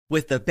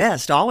With the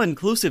best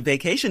all-inclusive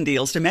vacation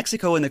deals to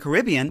Mexico and the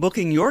Caribbean,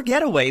 booking your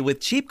getaway with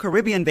Cheap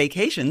Caribbean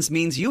Vacations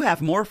means you have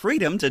more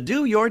freedom to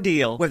do your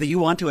deal. Whether you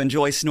want to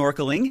enjoy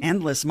snorkeling,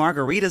 endless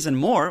margaritas and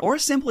more, or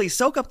simply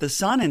soak up the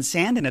sun and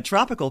sand in a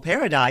tropical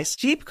paradise,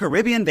 Cheap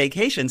Caribbean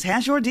Vacations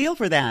has your deal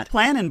for that.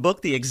 Plan and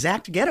book the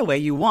exact getaway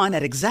you want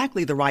at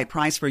exactly the right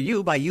price for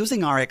you by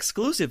using our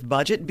exclusive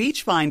budget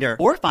beach finder,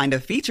 or find a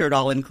featured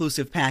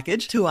all-inclusive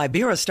package to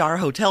Iberostar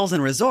Hotels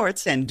and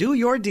Resorts and do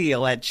your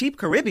deal at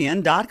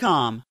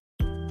cheapcaribbean.com.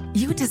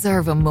 You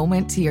deserve a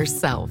moment to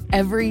yourself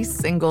every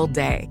single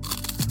day.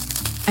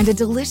 And a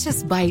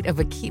delicious bite of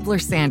a Keebler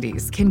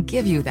Sandies can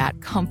give you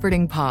that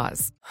comforting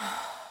pause.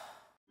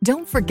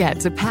 Don't forget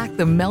to pack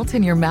the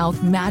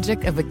melt-in-your-mouth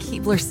magic of a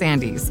Keebler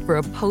Sandies for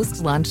a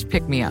post-lunch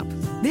pick-me-up.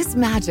 This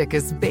magic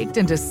is baked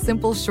into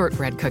simple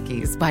shortbread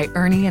cookies by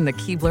Ernie and the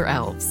Keebler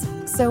Elves.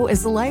 So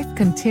as life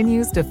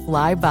continues to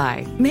fly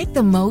by, make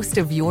the most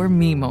of your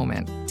me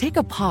moment. Take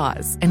a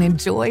pause and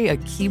enjoy a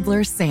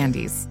Keebler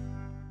Sandies.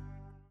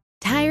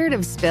 Tired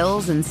of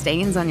spills and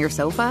stains on your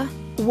sofa?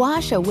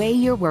 Wash away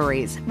your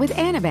worries with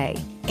Anabay.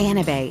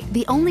 Anabay,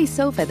 the only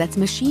sofa that's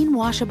machine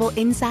washable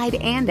inside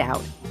and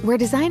out, where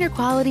designer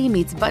quality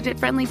meets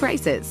budget-friendly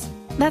prices.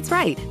 That's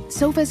right,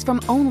 sofas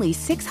from only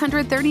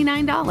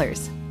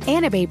 $639.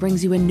 Anabay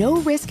brings you a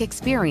no-risk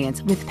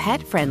experience with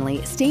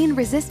pet-friendly,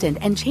 stain-resistant,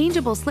 and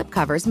changeable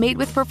slipcovers made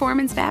with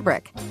performance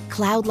fabric,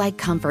 cloud-like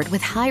comfort with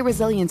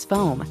high-resilience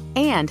foam,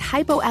 and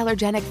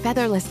hypoallergenic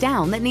featherless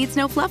down that needs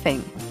no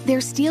fluffing.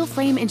 Their steel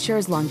frame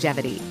ensures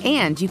longevity,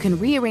 and you can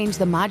rearrange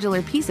the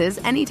modular pieces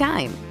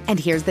anytime. And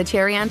here's the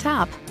cherry on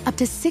top, up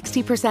to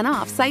 60%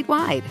 off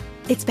site-wide.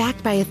 It's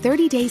backed by a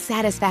 30-day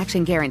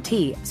satisfaction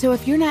guarantee, so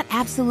if you're not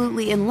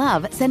absolutely in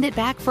love, send it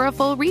back for a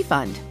full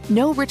refund.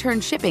 No return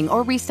shipping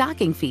or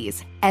restocking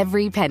fees.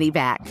 Every penny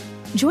back.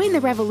 Join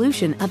the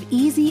revolution of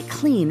easy,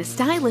 clean,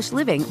 stylish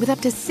living with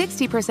up to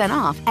 60%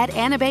 off at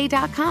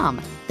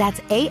anabay.com. That's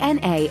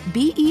ANABEI.com.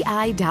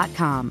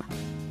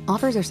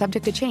 Offers are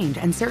subject to change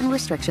and certain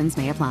restrictions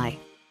may apply.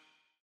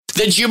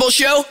 The Jubal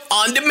Show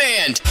on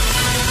demand.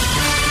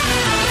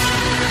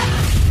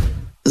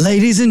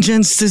 Ladies and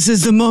gents, this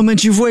is the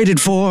moment you've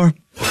waited for.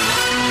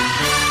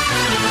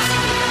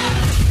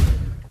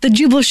 The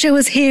Jubal Show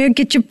is here.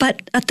 Get your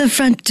butt at the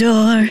front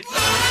door.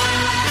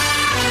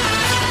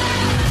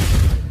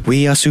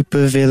 We are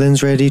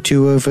supervillains ready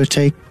to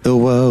overtake the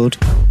world,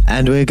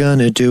 and we're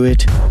gonna do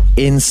it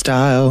in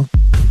style.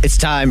 It's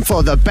time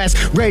for the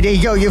best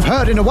radio you've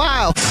heard in a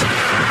while.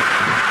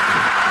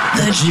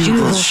 The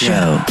Jubal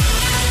Show.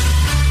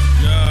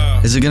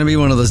 Is it going to be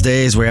one of those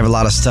days where you have a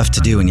lot of stuff to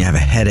do and you have a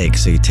headache,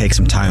 so you take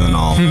some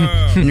Tylenol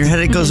and your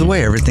headache goes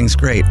away, everything's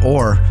great?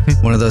 Or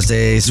one of those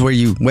days where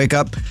you wake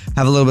up,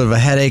 have a little bit of a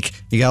headache,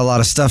 you got a lot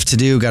of stuff to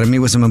do, got to meet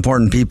with some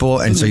important people,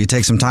 and so you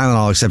take some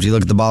Tylenol, except you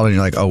look at the bottle and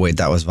you're like, oh wait,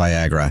 that was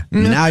Viagra.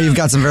 Now you've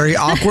got some very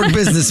awkward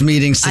business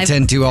meetings to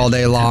tend to all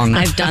day long.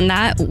 I've done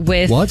that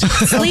with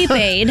Sleep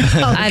Aid.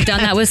 I've done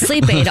that with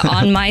Sleep Aid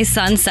on my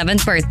son's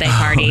 7th birthday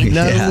party.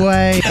 No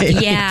way.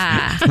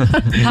 Yeah.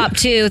 Popped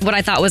to what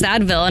I thought was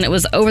Advil, and it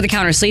was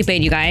over-the-counter Sleep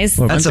Aid, you guys.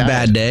 That's a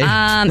bad day.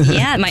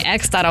 Yeah, my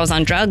ex thought I was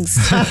on drugs.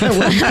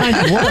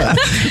 What?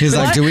 He's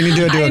like, do we need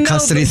to do a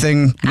custody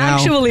thing now?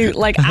 Actually,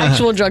 like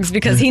actual drugs,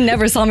 because he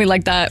never saw me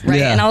like that, right?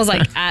 Yeah. And I was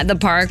like at the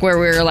park where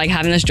we were like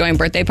having this joint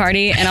birthday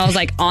party, and I was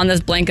like on this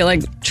blanket,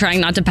 like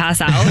trying not to pass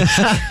out.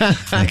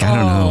 Like, I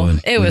don't know.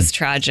 It was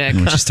tragic.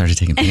 When she started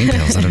taking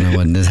painkillers, I don't know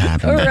when this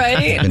happened. Right?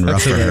 It's been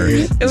rough for her.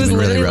 It was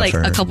literally like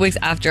a couple weeks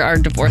after our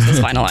divorce was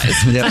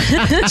finalized.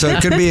 Yeah. So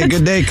it could be a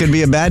good day, could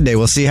be a bad day.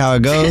 We'll see how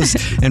it goes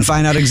and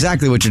find out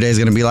exactly what your day is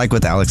going to be like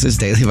with Alex's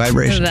Daily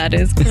Vibration. That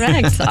is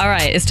correct. All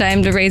right, it's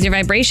time to raise your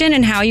vibration.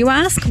 And how you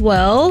ask?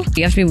 Well,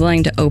 you have to be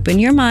willing to open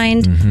your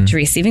mind to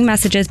receiving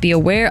messages. Be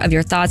aware of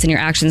your thoughts and your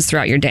actions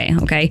throughout your day,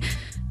 okay?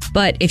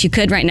 But if you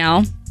could right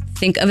now,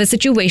 think of a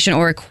situation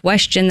or a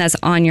question that's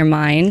on your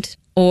mind,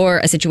 or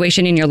a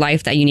situation in your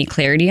life that you need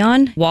clarity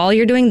on. While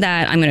you're doing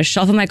that, I'm going to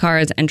shuffle my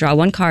cards and draw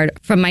one card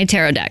from my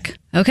tarot deck.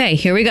 Okay,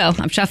 here we go.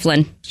 I'm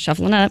shuffling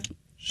up.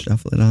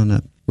 Shuffle it on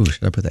up. Ooh,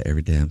 should I put that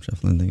every day I'm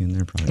shuffling thing in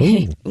there?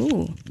 Probably.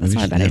 Ooh, that's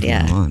not a bad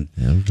idea.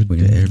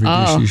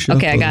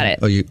 Okay, I got it.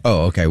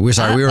 Okay. We're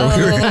sorry. We were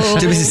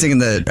too busy singing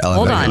the Ellen.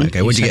 Hold on.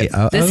 Okay, what'd you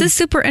get? This is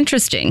super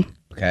interesting.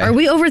 Okay. Are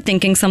we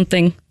overthinking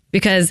something?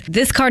 Because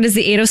this card is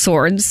the 8 of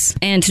Swords,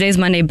 and today's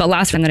Monday, but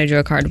last time that I drew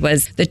a card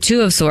was the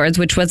 2 of Swords,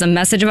 which was a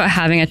message about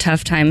having a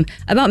tough time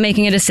about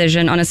making a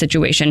decision on a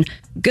situation,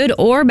 good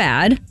or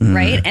bad,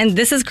 right? And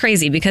this is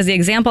crazy because the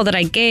example that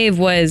I gave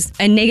was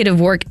a negative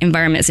work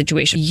environment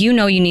situation. You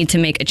know you need to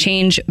make a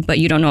change, but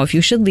you don't know if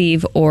you should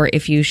leave or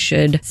if you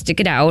should stick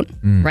it out,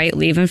 right?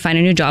 Leave and find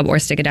a new job or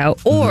stick it out.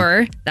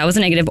 Or that was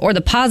a negative, or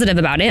the positive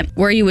about it,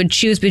 where you would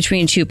choose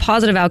between 2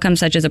 positive outcomes,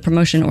 such as a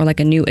promotion or like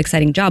a new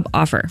exciting job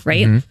offer,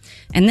 right?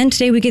 And then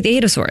today we get the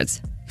 8 of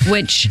Swords,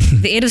 which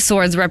the 8 of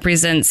Swords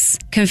represents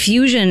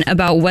confusion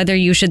about whether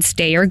you should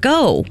stay or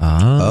go.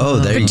 Oh,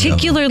 there you go.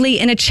 Particularly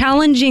in a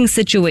challenging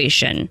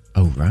situation.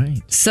 Oh,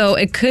 right. So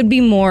it could be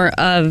more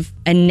of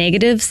a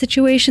negative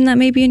situation that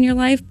may be in your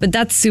life, but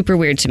that's super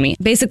weird to me.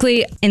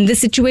 Basically, in this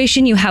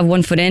situation, you have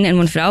one foot in and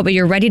one foot out, but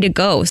you're ready to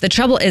go. So the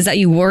trouble is that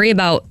you worry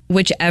about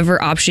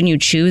whichever option you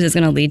choose is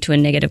going to lead to a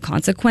negative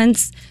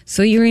consequence.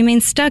 So you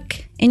remain stuck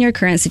in your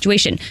current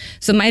situation.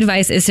 So my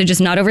advice is to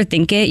just not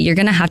overthink it. You're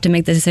going to have to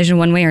make the decision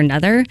one way or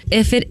another.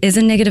 If it is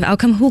a negative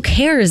outcome, who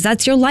cares?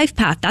 That's your life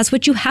path. That's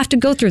what you have to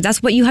go through.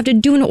 That's what you have to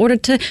do in order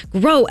to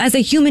grow as a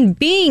human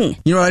being.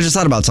 You know what? I just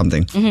thought about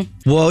something.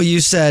 Well,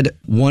 you said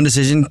one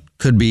decision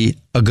could be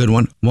a good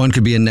one. One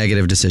could be a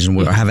negative decision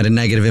or have a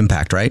negative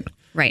impact, right?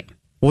 Right.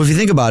 Well, if you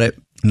think about it,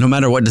 no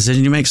matter what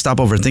decision you make, stop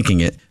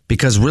overthinking it,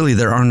 because really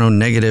there are no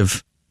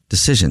negative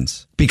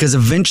decisions, because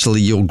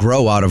eventually you'll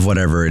grow out of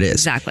whatever it is.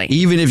 Exactly.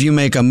 Even if you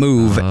make a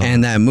move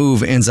and that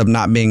move ends up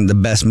not being the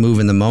best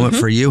move in the moment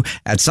for you,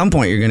 at some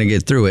point you're going to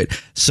get through it.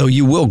 So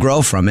you will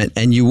grow from it,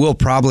 and you will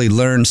probably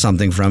learn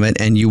something from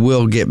it, and you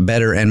will get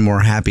better and more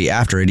happy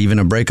after it, even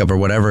a breakup or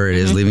whatever it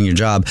is, leaving your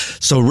job.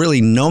 So really,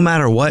 no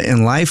matter what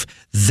in life,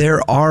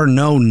 there are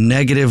no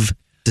negative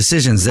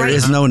decisions. There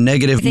is no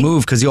negative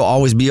move, because you'll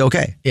always be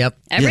okay. Yep.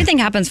 Everything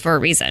happens for a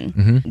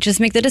reason. Just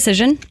make the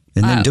decision.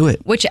 And then do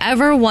it.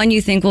 Whichever one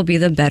you think will be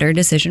the better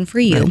decision for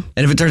you. Right.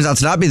 And if it turns out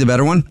to not be the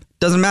better one,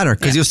 doesn't matter,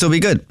 because you'll still be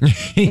good.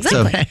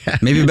 Exactly. So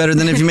maybe better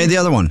than if you made the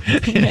other one.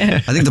 I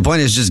think the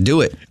point is just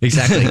do it.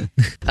 Exactly.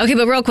 Okay,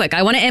 but real quick,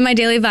 I want to end my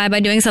daily vibe by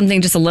doing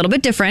something just a little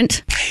bit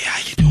different. Hey, how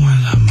you doing,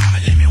 little mama?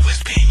 Let me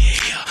whisper in your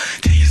ear.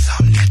 Tell you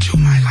something that you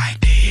might like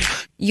to hear.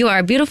 You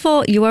are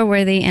beautiful, you are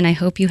worthy, and I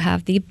hope you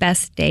have the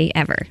best day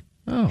ever.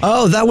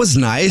 Oh, that was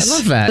nice. I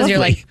love that. Those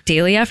are your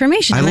daily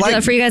affirmations. I'm going to do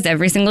that for you guys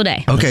every single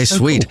day. Okay,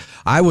 sweet. Cool.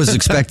 I was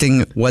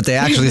expecting what they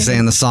actually say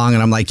in the song,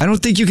 and I'm like, I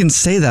don't think you can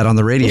say that on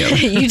the radio.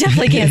 You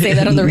definitely can't say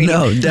that on the radio.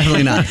 No,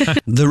 definitely not.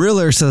 The real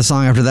lyrics of the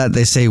song after that,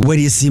 they say, wait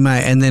do you see my,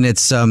 and then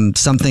it's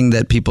something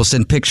that people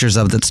send pictures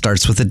of that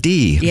starts with a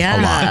D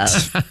a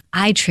lot.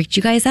 I tricked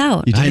you guys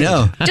out. I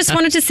know. Just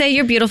wanted to say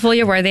you're beautiful,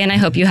 you're worthy, and I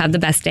hope you have the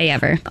best day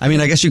ever. I mean,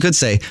 I guess you could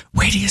say,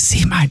 wait do you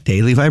see my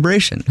daily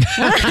vibration?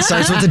 It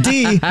starts with a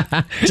D,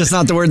 just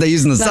not the word they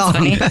use in the song.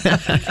 Funny.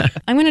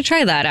 I'm going to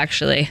try that,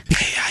 actually.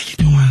 Hey, how you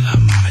doing, little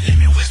mama? Let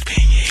me whisper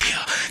in your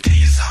ear. Tell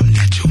you something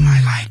that you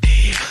might like to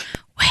hear.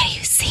 Where do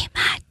you see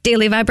my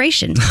daily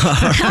vibration?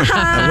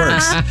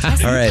 That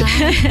works. All right.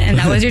 And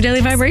that was your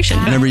daily vibration.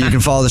 Remember, you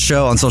can follow the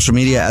show on social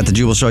media at The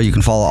Jubal Show. You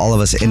can follow all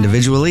of us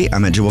individually.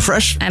 I'm at Jubal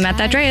Fresh. I'm at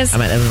That Dreas.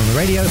 I'm at Evan on the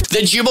radio.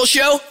 The Jubal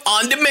Show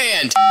on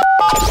demand.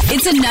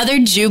 It's another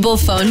Jubal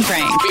phone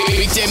prank.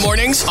 Weekday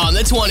mornings on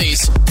the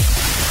 20s.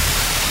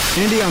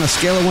 Andy, on a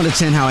scale of 1 to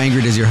 10, how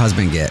angry does your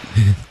husband get?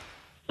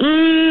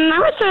 I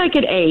would say like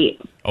an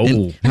 8.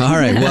 All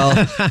right,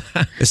 well,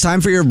 it's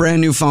time for your brand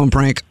new phone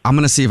prank. I'm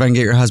going to see if I can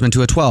get your husband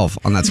to a 12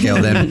 on that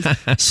scale then.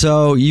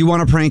 So you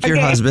want to prank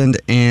your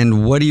husband,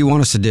 and what do you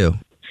want us to do?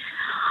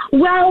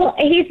 Well,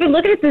 he's been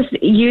looking at this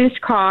used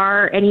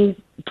car, and he's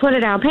put a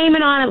down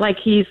payment on it, like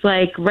he's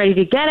like ready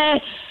to get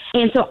it.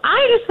 And so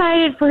I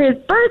decided for his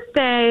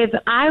birthday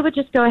that I would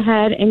just go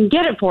ahead and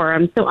get it for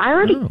him. So I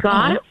already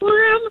got it for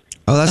him.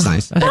 Oh, that's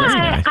nice. But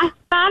I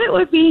thought it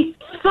would be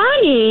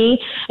funny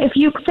if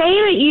you say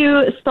that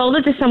you sold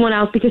it to someone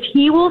else, because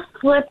he will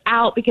flip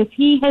out, because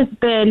he has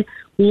been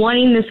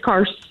wanting this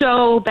car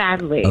so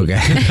badly. Okay.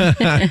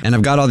 And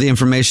I've got all the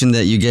information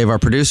that you gave our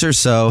producer,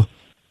 so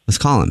let's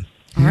call him.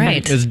 All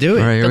right. Let's do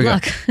it. All right, here Good we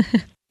luck. go.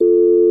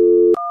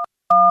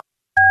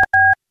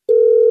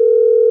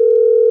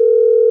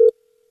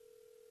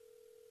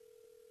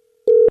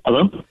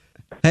 Hello?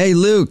 Hey,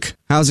 Luke.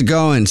 How's it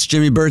going? It's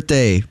Jimmy's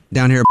birthday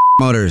down here at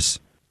Motors.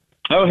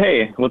 Oh,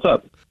 hey. What's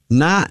up?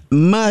 Not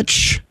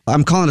much.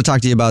 I'm calling to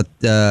talk to you about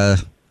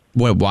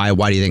why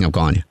do you think I'm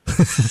calling you?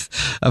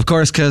 Of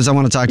course, because I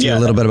want to talk to you a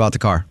little bit about the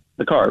car.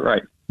 The car,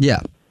 right. Yeah.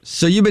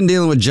 So you've been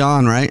dealing with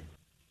John, right?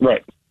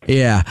 Right.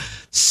 Yeah.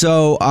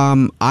 So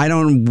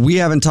we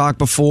haven't talked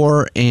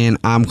before, and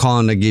I'm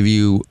calling to give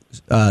you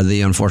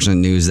the unfortunate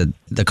news that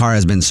the car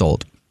has been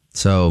sold.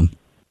 So,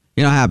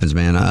 you know what happens,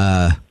 man.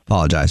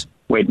 Apologize.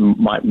 Wait,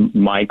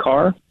 my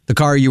car? The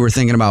car you were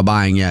thinking about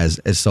buying, is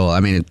sold. I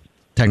mean, it's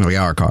technically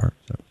our car.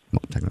 So,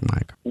 well, technically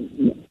my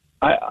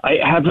car. I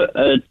have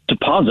a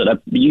deposit.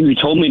 You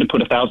told me to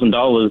put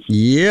 $1,000.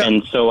 Yeah.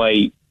 And so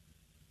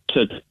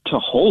to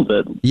hold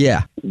it.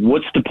 Yeah.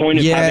 What's the point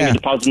of having a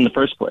deposit in the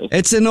first place?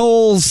 It's an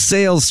old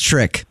sales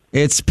trick.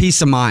 It's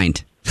peace of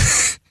mind.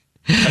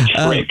 A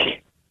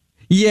trick.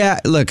 Yeah,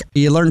 look,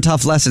 you learn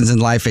tough lessons in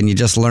life, and you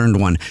just learned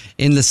one.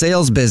 In the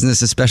sales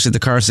business, especially the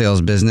car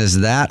sales business,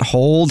 that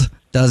hold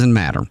doesn't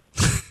matter.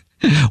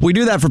 We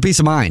do that for peace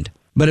of mind.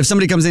 But if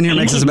somebody comes in here and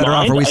makes us a better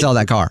offer, we sell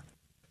that car.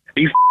 Are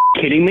you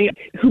kidding me?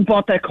 Who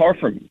bought that car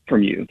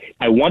from you?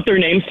 I want their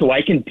names so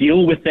I can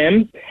deal with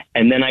them,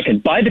 and then I can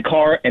buy the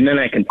car, and then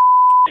I can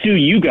sue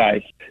you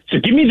guys. So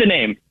give me the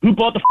name. Who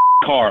bought the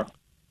car?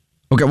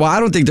 Okay, well, I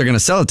don't think they're going to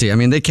sell it to you. I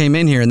mean, they came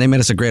in here and they made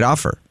us a great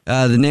offer.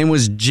 The name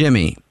was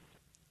Jimmy.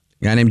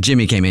 A guy named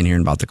Jimmy came in here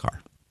and bought the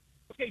car.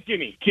 Okay,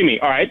 Jimmy.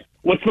 All right.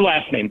 What's the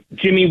last name?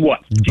 Jimmy what?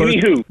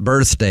 Jimmy who?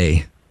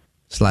 Birthday.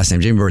 It's the last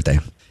name, Jimmy Birthday.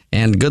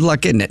 And good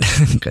luck getting it,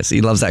 because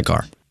he loves that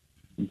car.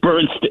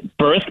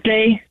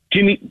 birthday?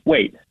 Jimmy,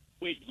 wait,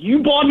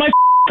 you bought my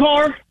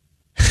car?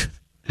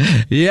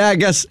 Yeah, I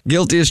guess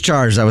guilty as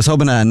charged. I was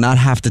hoping to not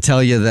have to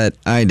tell you that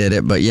I did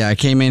it, but yeah, I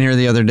came in here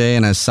the other day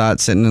and I saw it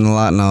sitting in the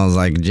lot and I was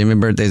like, Jimmy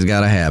birthday's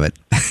got to have it.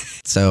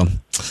 So.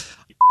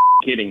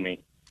 Kidding me.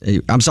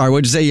 I'm sorry,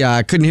 what'd you say?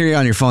 I couldn't hear you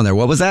on your phone there.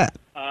 What was that?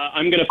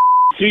 I'm going to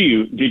sue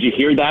you. Did you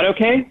hear that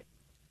okay?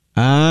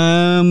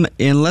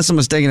 Unless I'm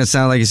mistaken, it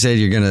sounded like you said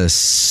you're going to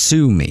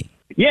sue me.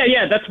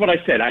 Yeah, that's what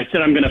I said. I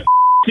said I'm going to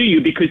sue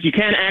you because you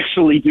can't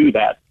actually do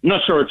that. I'm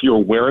not sure if you're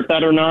aware of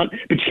that or not,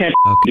 but you can't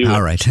do it.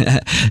 All right.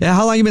 Yeah,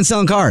 how long you been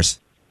selling cars?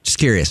 Just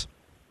curious.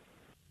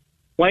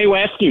 Why are you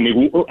asking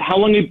me? How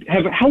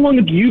long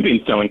have you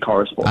been selling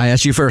cars for? I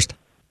asked you first.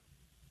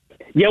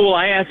 Yeah, well,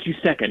 I asked you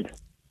second.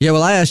 Yeah,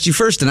 well, I asked you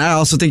first, and I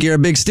also think you're a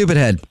big stupid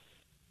head.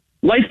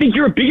 Well, I think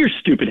you're a bigger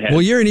stupid head.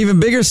 Well, you're an even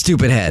bigger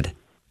stupid head.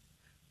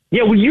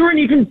 Yeah, well, you're an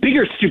even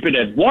bigger stupid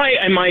head. Why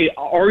am I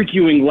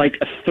arguing like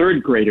a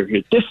third grader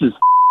here? This is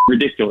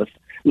ridiculous.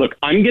 Look,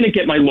 I'm going to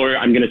get my lawyer.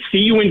 I'm going to see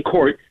you in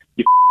court,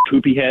 you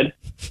poopy head.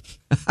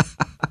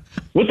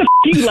 What the are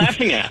you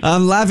laughing at?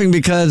 I'm laughing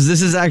because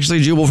this is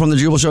actually Jubal from the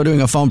Jubal Show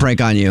doing a phone prank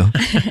on you.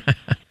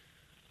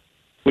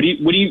 What are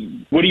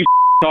you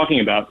talking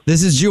about?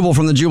 This is Jubal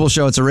from the Jubal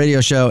Show. It's a radio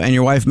show, and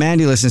your wife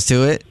Mandy listens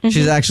to it. Mm-hmm.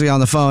 She's actually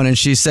on the phone, and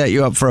she set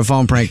you up for a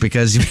phone prank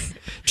because you've been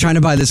trying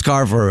to buy this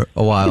car for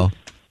a while.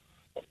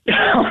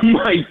 Oh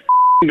my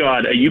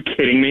God, are you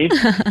kidding me?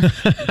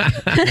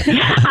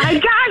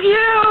 I got you!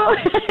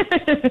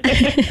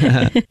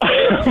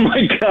 Oh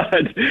my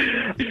God.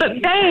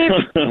 But babe,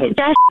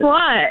 guess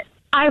what?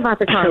 I bought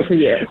the car for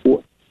you.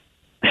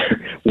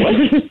 What?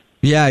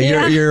 Yeah,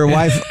 your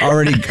wife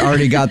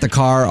already got the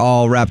car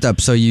all wrapped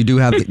up, so you do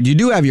have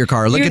your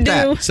car. Look at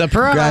that.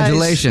 Surprise.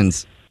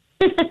 Congratulations.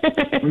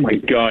 Oh my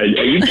God.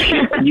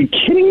 Are you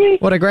kidding me?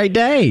 What a great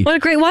day. What a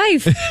great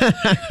wife.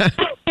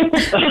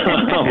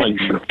 Oh my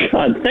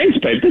God. Thanks,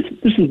 babe. This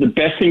is the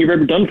best thing you've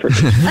ever done for me.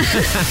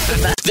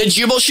 The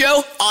Jubal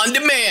Show on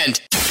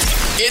demand.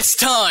 It's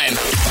time.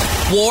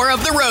 War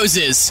of the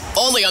Roses.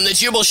 Only on The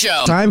Jubal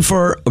Show. Time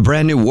for a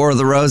brand new War of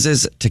the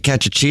Roses to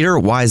catch a cheater.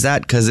 Why is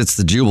that? Because it's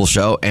the Jubal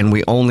Show, and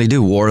we only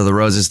do War of the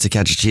Roses to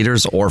catch a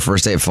cheaters or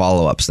first date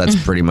follow-ups. That's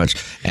pretty much,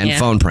 and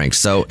phone pranks.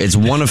 So it's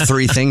one of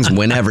three things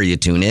whenever you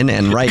tune in.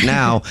 And right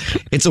now,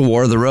 it's a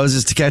War of the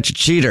Roses to catch a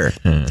cheater.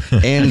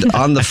 And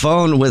on the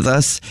phone with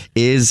us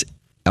is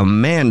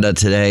Amanda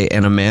today,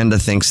 and Amanda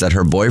thinks that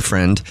her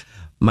boyfriend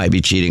might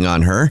be cheating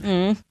on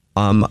her.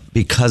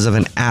 Because of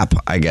an app,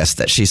 I guess,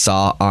 that she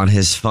saw on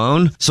his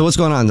phone. So what's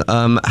going on?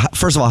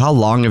 First of all, how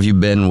long have you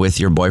been with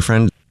your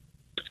boyfriend?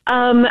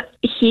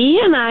 He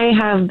and I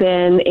have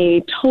been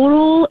a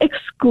total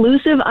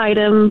exclusive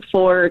item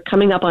for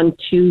coming up on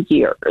 2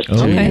 years.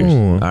 Oh, okay.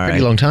 All right.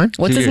 Pretty long time.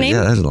 What's his name?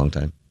 Yeah, that's a long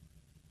time.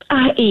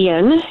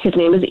 Ian. His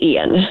name is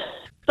Ian.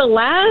 The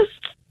last,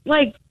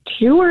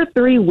 2 or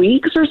 3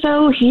 weeks or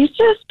so, he's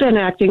just been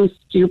acting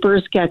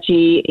super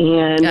sketchy.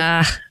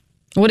 And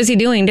what is he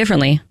doing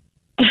differently?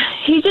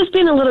 He's just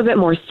been a little bit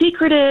more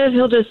secretive.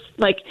 He'll just,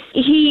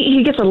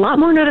 he gets a lot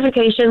more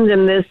notifications,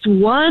 and this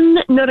one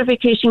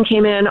notification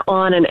came in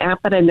on an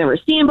app that I've never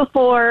seen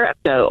before,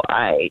 so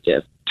I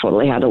just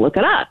totally had to look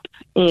it up.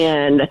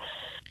 And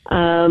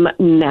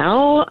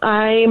now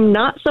I'm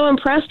not so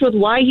impressed with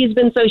why he's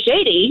been so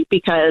shady,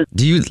 because...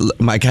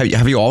 Mike,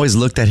 have you always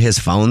looked at his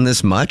phone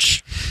this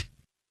much?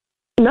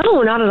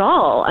 No, not at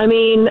all. I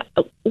mean,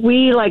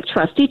 we,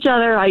 trust each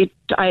other. I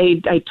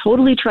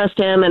totally trust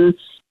him, and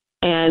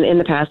in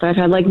the past, I've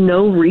had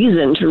no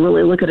reason to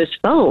really look at his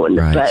phone.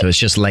 Right. But so it's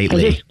just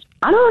lately.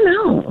 I don't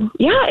know.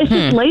 Yeah, it's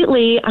just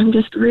lately. I'm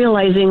just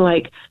realizing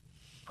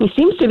he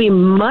seems to be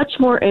much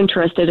more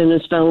interested in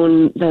his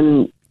phone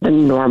than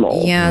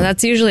normal. Yeah,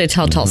 that's usually a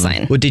telltale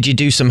sign. Well, did you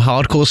do some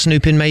hardcore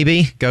snooping?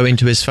 Maybe go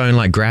into his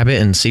phone, grab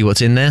it and see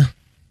what's in there.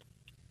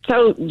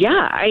 So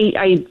yeah,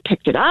 I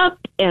picked it up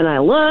and I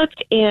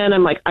looked and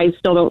I'm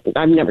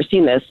I've never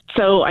seen this.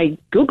 So I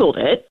Googled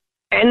it.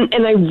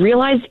 And I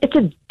realized it's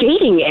a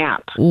dating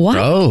app. What?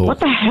 Oh. What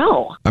the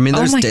hell? I mean,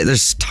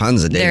 there's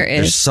tons of dating.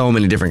 There's so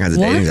many different kinds of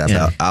dating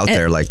apps out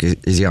there.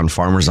 Is he on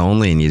Farmers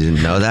Only and you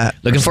didn't know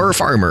that? Looking for a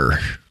farmer.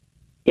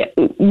 Yeah,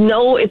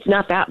 no, it's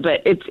not that,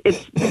 but it's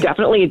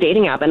definitely a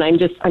dating app. And I'm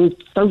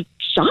so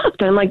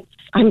shocked. I'm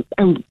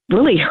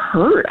really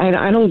hurt.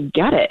 I don't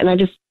get it. And I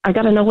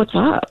got to know what's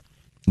up.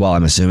 Well,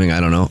 I'm assuming, I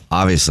don't know.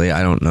 Obviously,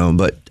 I don't know.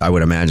 But I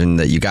would imagine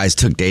that you guys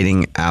took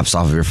dating apps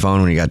off of your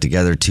phone when you got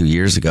together 2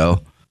 years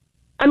ago.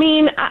 I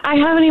mean, I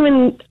haven't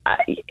even,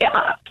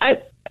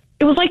 it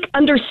was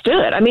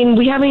understood. I mean,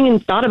 we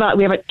haven't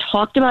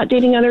talked about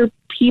dating other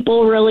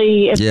people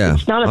really.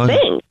 It's not a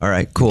thing. All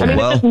right, cool.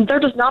 I mean, they're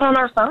just not on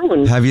our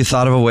phone. Have you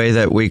thought of a way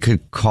that we could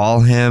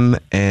call him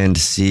and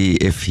see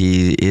if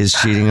he is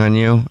cheating on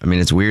you? I mean,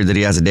 it's weird that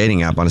he has a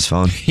dating app on his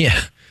phone. Yeah.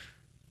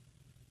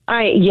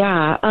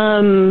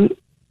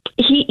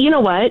 He, you know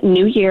what?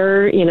 New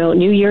year,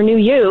 new year, new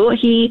you.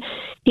 He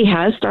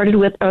has started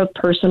with a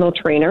personal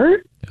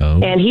trainer.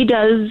 Oh. And he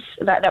does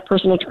that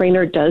personal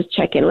trainer does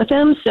check in with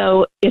him.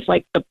 So if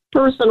the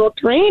personal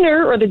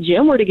trainer or the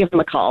gym were to give him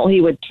a call, he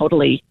would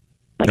totally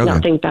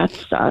not think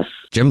that's us.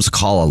 Gyms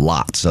call a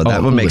lot, so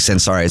that would make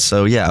sense. All right,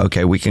 so yeah,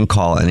 okay, we can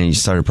call, and then you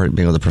started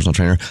being with a personal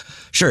trainer.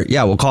 Sure,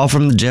 yeah, we'll call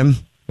from the gym.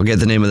 We'll get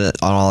the name of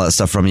all that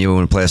stuff from you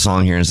when we play a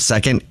song here in a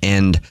second,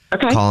 and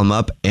call him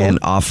up and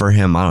offer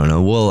him, I don't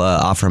know, we'll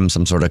offer him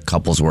some sort of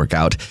couples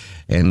workout,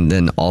 and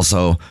then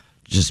also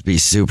just be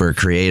super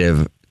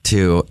creative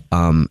too,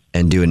 and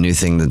do a new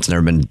thing that's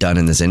never been done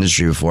in this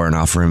industry before, and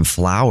offer him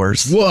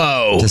flowers.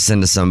 Whoa! To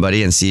send to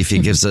somebody and see if he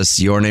gives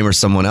us your name or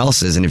someone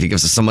else's, and if he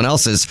gives us someone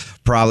else's,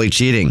 probably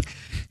cheating.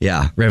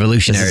 Yeah.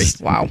 Revolutionary.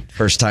 Wow.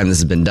 First time this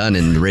has been done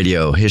in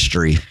radio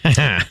history.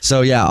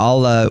 So yeah,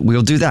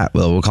 we'll do that.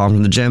 We'll call him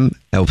from the gym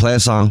and we'll play a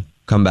song,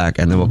 come back,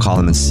 and then we'll call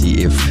him and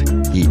see if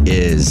he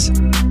is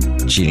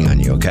cheating on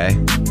you, okay?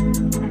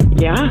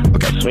 Yeah.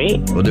 Okay.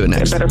 Sweet. We'll do it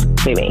next. It better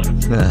be me.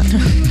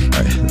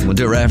 All right. We'll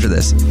do it right after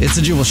this. It's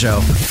the Jubal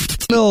Show.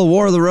 Little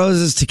War of the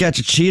Roses to catch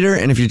a cheater.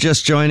 And if you're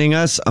just joining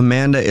us,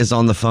 Amanda is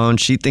on the phone.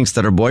 She thinks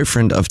that her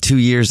boyfriend of 2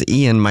 years,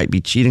 Ian, might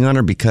be cheating on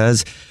her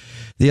because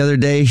the other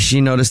day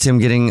she noticed him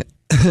getting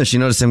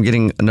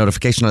a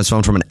notification on his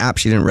phone from an app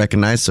she didn't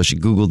recognize. So she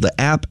Googled the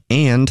app,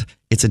 and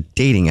it's a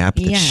dating app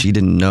that she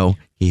didn't know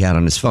he had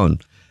on his phone.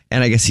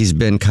 And I guess he's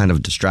been kind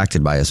of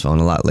distracted by his phone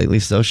a lot lately.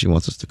 So she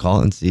wants us to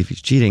call and see if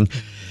he's cheating.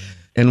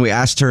 And we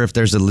asked her if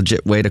there's a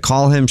legit way to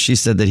call him. She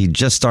said that he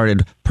just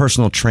started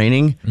personal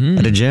training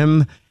at a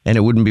gym, and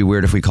it wouldn't be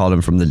weird if we called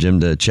him from the gym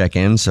to check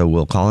in. So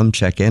we'll call him,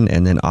 check in,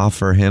 and then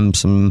offer him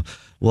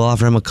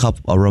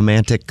a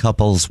romantic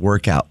couples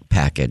workout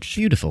package.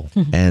 Beautiful.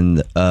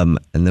 And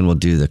then we'll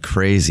do the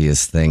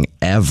craziest thing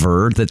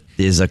ever. That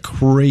is a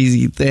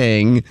crazy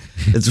thing.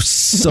 It's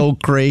so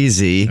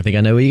crazy. I think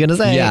I know what you're going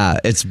to say. Yeah,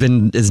 it's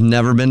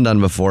never been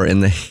done before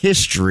in the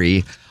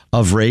history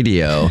of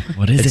radio.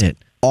 What is it?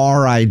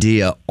 Our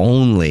idea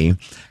only.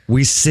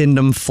 We send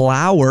him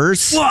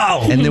flowers.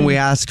 Whoa! And then we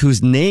ask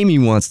whose name he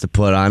wants to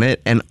put on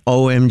it. And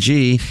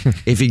OMG,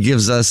 if he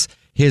gives us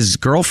his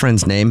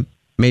girlfriend's name,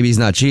 maybe he's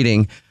not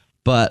cheating.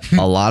 But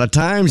a lot of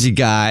times, you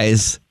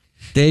guys,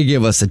 they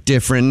give us a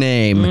different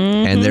name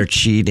and they're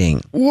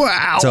cheating.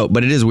 Wow. So,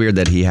 but it is weird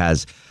that he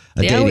has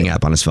a dating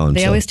app on his phone.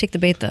 They always take the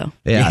bait, though.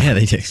 Yeah,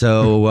 they do.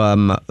 So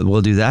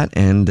we'll do that,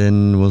 and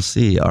then we'll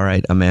see. All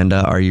right,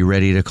 Amanda, are you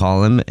ready to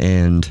call him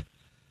and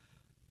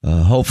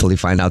hopefully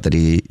find out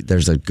that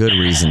there's a good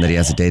reason that he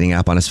has a dating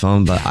app on his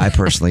phone, but I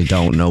personally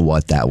don't know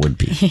what that would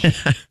be.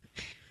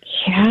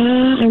 Yeah,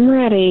 I'm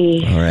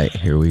ready. All right,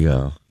 here we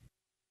go.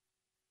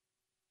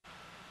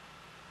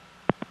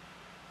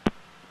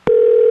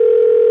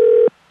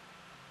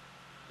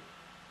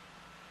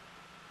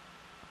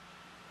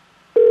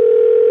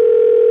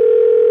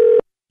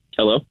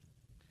 Hello?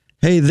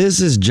 Hey,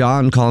 this is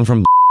John calling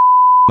from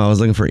I was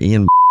looking for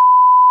Ian.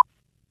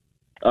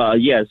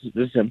 Yes,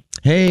 this is him.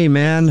 Hey,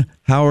 man,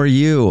 how are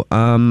you?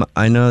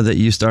 I know that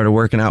you started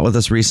working out with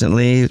us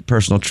recently,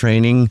 personal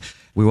training.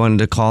 We wanted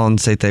to call and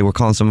say we're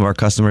calling some of our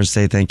customers to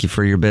say thank you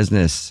for your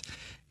business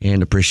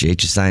and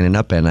appreciate you signing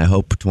up. And I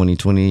hope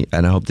 2020,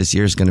 and I hope this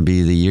year is going to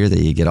be the year that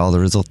you get all the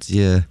results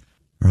you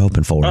are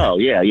hoping for. Oh,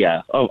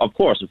 yeah. Oh, of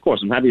course.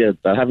 I'm happy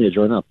to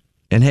join up.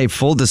 And hey,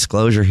 full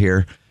disclosure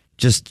here,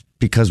 just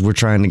because we're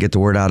trying to get the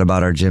word out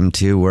about our gym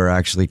too, we're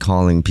actually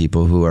calling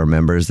people who are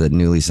members that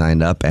newly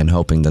signed up and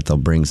hoping that they'll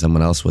bring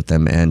someone else with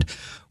them. And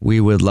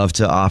we would love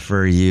to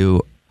offer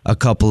you a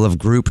couple of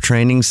group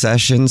training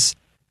sessions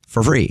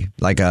for free,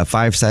 like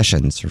 5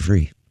 sessions for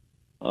free.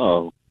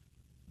 Oh,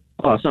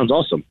 that sounds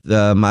awesome.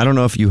 I don't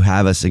know if you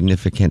have a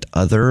significant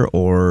other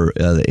or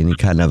any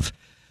kind of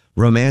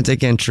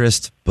romantic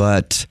interest,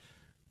 but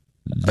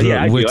I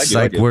do.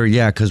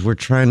 Because we're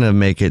trying to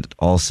make it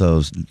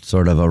also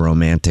sort of a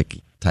romantic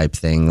type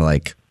thing.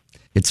 Like,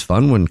 it's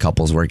fun when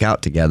couples work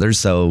out together,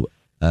 so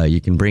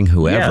you can bring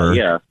whoever.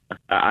 Yeah.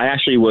 I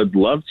actually would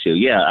love to.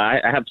 Yeah, I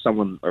have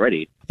someone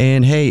already.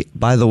 And hey,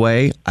 by the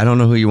way, I don't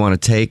know who you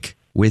want to take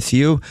with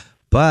you,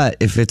 but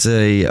if it's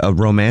a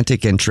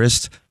romantic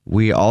interest,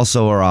 we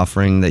also are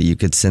offering that you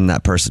could send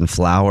that person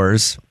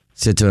flowers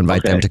to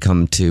invite them to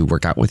come to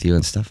work out with you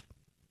and stuff.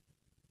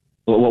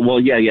 Well,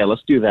 yeah.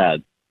 Let's do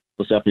that.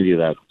 Let's definitely do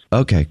that.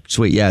 Okay,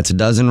 sweet. Yeah, it's a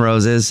dozen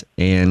roses,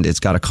 and it's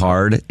got a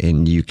card,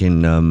 and you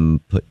can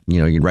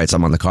you can write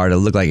something on the card.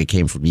 It'll look like it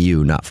came from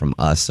you, not from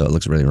us, so it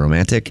looks really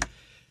romantic.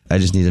 I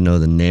just need to know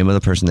the name of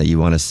the person that you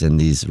want to send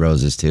these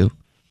roses to.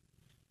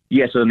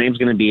 Yeah, so the name's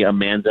going to be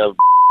Amanda.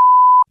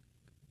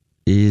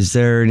 Is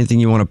there anything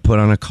you want to put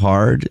on a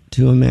card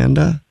to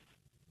Amanda?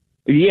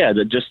 Yeah,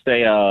 just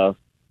say, I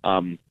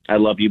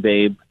love you,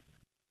 babe.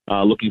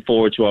 Looking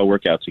forward to our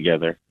workout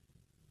together.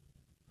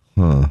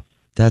 Huh.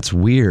 That's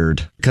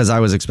weird, because I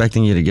was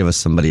expecting you to give us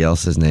somebody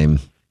else's name.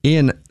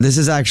 Ian, this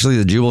is actually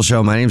the Jubal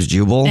Show. My name's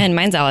Jubal. And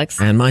mine's Alex.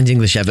 And mine's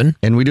English Evan.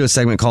 And we do a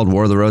segment called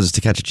War of the Roses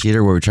to catch a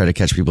cheater, where we try to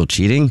catch people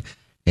cheating.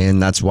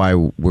 And that's why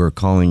we're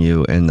calling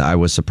you. And I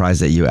was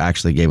surprised that you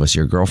actually gave us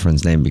your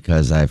girlfriend's name,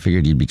 because I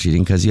figured you'd be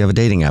cheating because you have a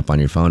dating app on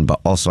your phone. But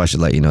also, I should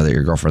let you know that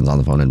your girlfriend's on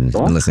the phone and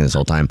been listening this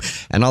whole time.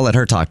 And I'll let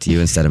her talk to you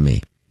instead of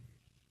me.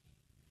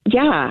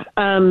 Yeah.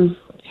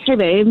 Hey,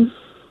 babe.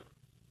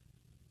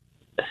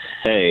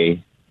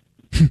 Hey.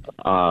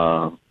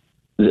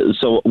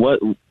 So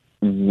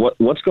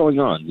what's going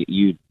on?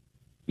 You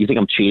think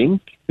I'm cheating?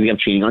 You think I'm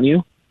cheating on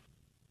you?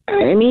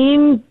 I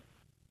mean,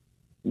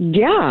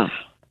 yeah,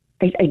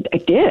 I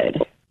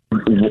did.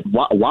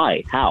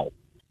 Why? How?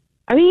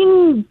 I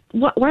mean,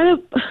 why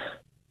the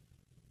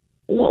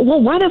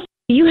f-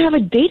 do you have a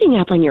dating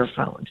app on your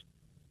phone?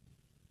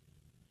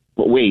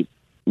 Wait,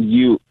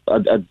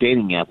 a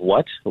dating app?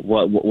 What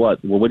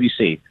do you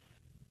see?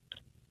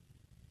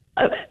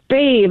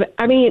 Babe,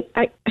 I mean,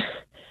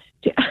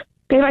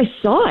 babe, I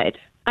saw it.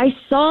 I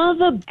saw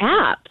the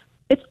app.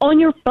 It's on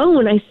your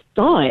phone. I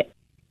saw it.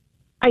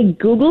 I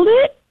Googled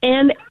it,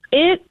 and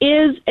it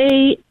is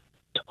a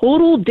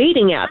total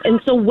dating app.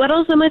 And so what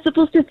else am I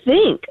supposed to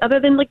think other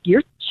than, like,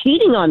 you're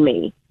cheating on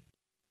me?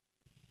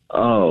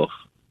 Oh,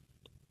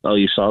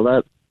 you saw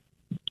that?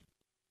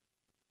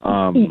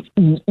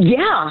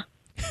 Yeah.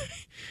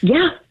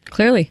 Yeah.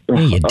 Clearly.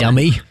 Hey, you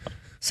dummy.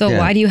 So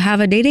why do you have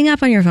a dating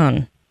app on your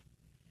phone?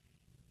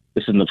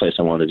 This isn't the place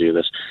I want to do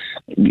this.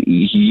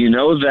 You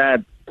know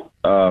that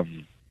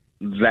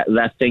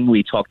that thing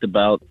we talked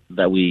about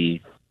that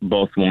we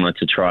both wanted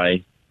to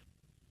try?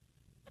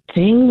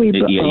 Thing we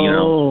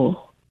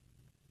so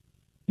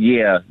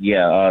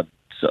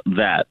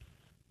that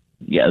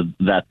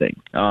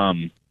thing.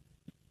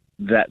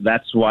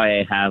 That's why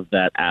I have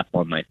that app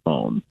on my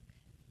phone.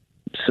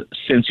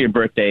 Since your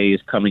birthday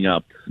is coming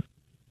up,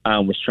 I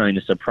was trying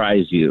to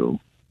surprise you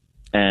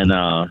and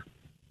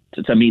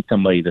to meet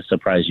somebody to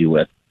surprise you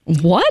with.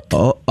 What?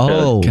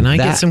 Oh, can I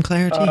get some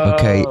clarity?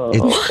 Okay,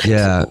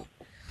 yeah.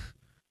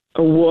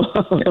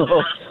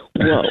 Whoa.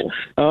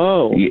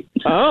 Oh.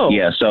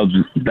 Yeah, so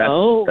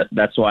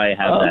that's why I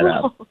have that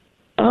app.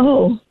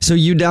 Oh. So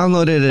you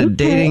downloaded a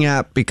dating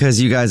app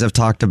because you guys have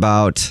talked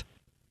about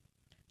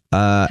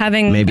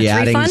having maybe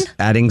a tree fund?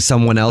 adding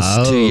someone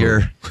else to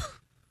your.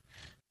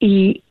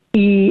 Yeah.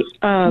 Yeah.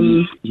 I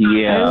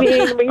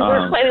mean, we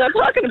weren't planning on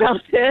talking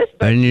about this.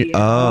 But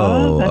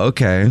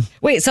Okay.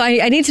 Wait, so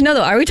I need to know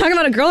though. Are we talking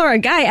about a girl or a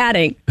guy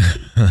adding?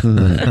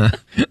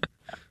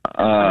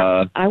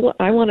 I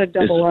want to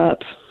double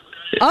up.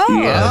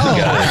 Oh.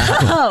 Yeah.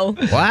 Oh.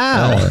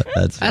 Wow.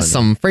 That's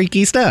some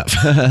freaky stuff.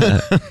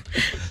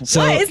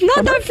 So what? It's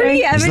not that freaky,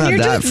 it's Evan. not You're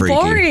that just freaky.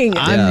 boring.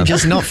 I'm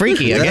just not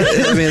freaky, I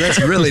guess. I mean,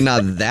 that's really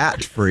not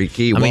that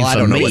freaky. I mean, I for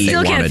don't know me. what they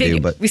want to do,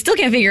 but We still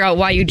can't figure out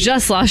why you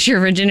just lost your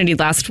virginity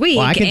last week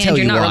Well, I can and tell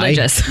you're you not why.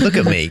 religious. Look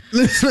at me.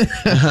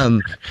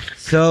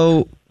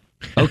 So,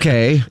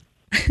 okay,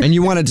 and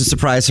you wanted to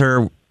surprise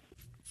her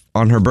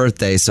on her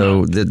birthday,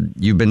 so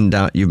you've been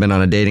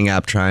on a dating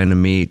app trying to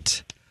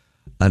meet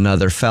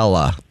another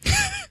fella.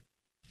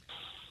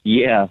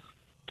 Yeah.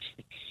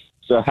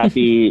 So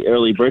happy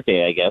early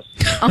birthday, I guess.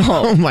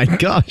 Oh my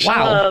gosh.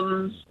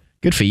 Wow.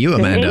 Good for you,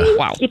 Amanda.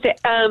 Wow.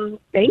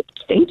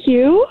 Thank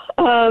you.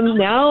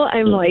 Now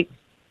I'm like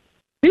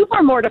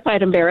super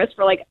mortified, embarrassed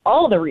for like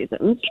all the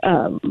reasons.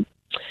 Oh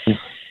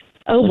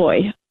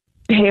boy.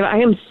 Hey, I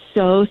am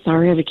so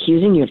sorry of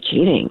accusing you of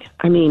cheating.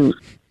 I mean,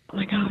 oh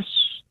my gosh.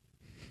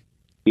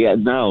 Yeah,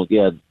 no,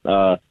 yeah.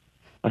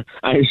 I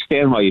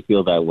understand why you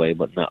feel that way,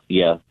 but no,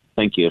 yeah,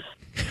 thank you.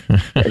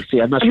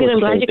 See, I'm not sure. I'm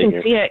glad you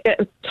can see it.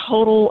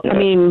 Total. Yeah. I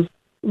mean,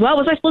 what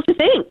was I supposed to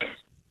think?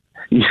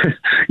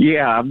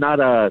 Yeah, I'm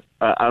not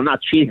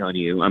cheating on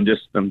you. I'm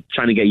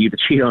trying to get you to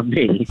cheat on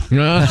me.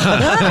 Yeah,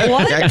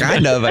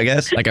 kind of, I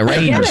guess. Like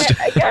arranged.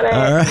 I get it.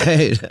 All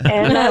right.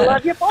 And I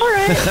love you for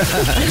it.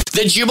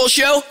 The Jubal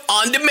Show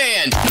on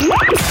demand.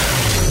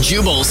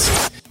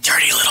 Jubal's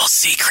dirty little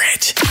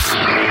secret.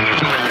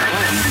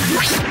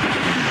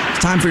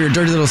 Time for your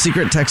dirty little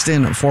secret. Text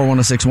in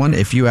 41061.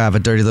 If you have a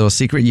dirty little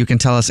secret, you can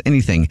tell us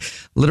anything.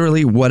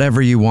 Literally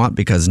whatever you want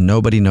because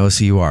nobody knows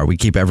who you are. We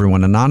keep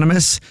everyone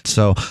anonymous.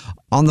 So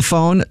on the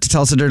phone to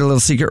tell us a dirty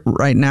little secret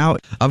right now,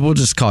 I will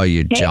just call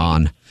you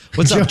John.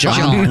 What's up,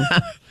 John?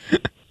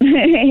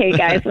 Hey,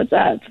 guys. What's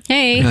up?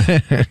 Hey.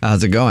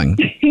 How's it going?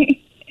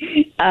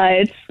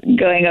 It's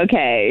going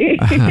okay.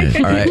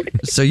 All right.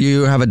 So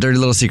you have a dirty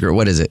little secret.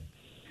 What is it?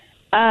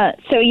 I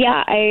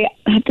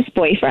have this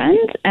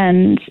boyfriend,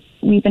 and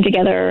we've been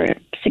together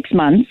 6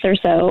 months or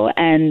so,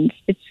 and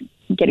it's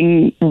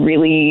getting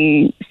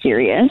really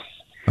serious.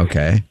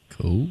 Okay.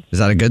 Cool. Is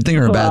that a good thing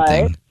or a bad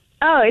thing?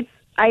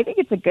 I think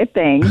it's a good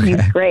thing. Okay.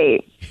 He's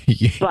great.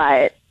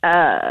 But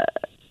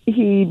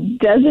he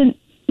doesn't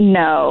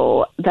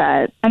know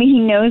that. I mean, he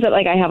knows that,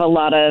 like, I have a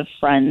lot of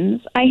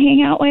friends I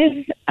hang out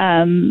with,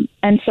 and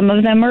some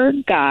of them are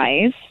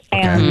guys.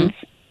 Okay.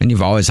 And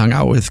you've always hung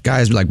out with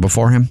guys, like,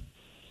 before him?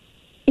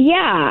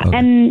 Yeah. Okay.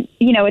 And,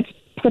 it's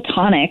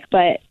platonic,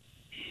 but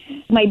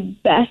my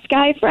best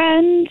guy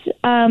friend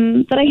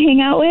that I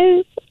hang out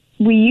with,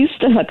 we used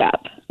to hook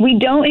up. We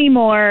don't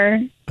anymore.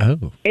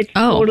 Oh. It's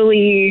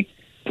totally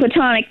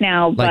platonic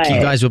now. Like but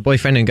you guys were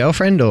boyfriend and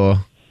girlfriend,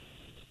 or?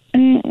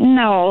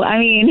 No, I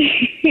mean,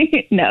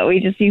 no, we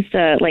just used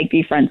to like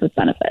be friends with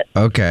benefits.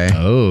 Okay.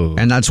 Oh.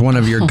 And that's one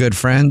of your good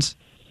friends?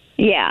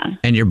 Yeah.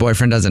 And your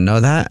boyfriend doesn't know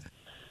that?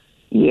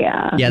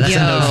 Yeah. Yeah, that's a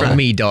no from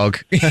me, dog.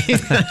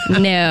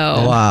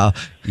 No. Wow.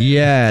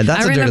 Yeah,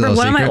 that's I a dirty remember little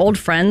one secret. of my old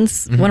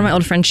friends, one of my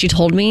old friends, she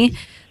told me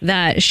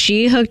that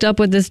she hooked up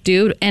with this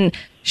dude, and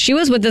she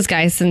was with this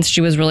guy since she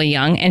was really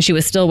young, and she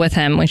was still with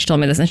him when she told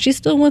me this, and she's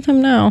still with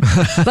him now.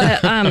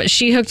 But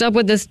she hooked up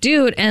with this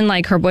dude, and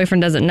like her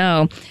boyfriend doesn't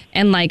know,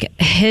 and like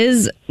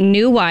his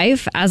new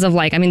wife, as of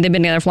like, I mean, they've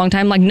been together for a long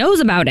time, like knows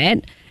about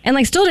it, and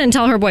like still didn't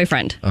tell her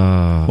boyfriend.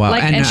 Wow.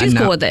 Like, and she's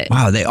cool with it.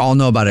 Wow, they all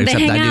know about it They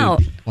except hang that out.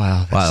 dude.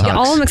 Wow. Yeah,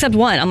 all of them except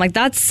one. I'm like,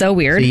 that's so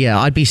weird. Yeah,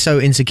 I'd be so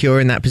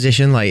insecure in that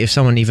position. Like,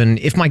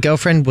 if my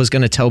girlfriend was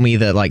going to tell me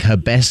that, like, her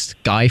best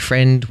guy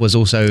friend was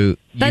also.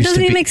 That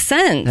doesn't even make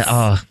sense.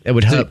 Oh, it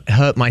would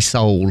hurt my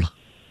soul.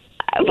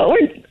 But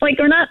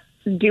we're not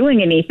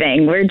doing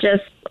anything. We're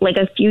just like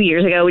a few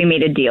years ago we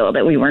made a deal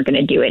that we weren't going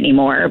to do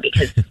anymore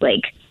because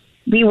like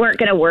we weren't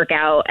going to work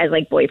out as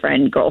like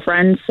boyfriend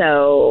girlfriend.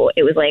 So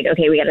it was like,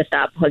 okay, we got to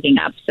stop hooking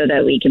up so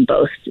that we can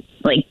both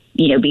like,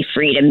 you know, be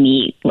free to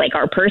meet like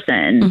our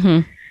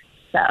person.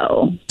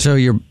 So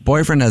your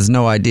boyfriend has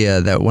no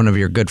idea that one of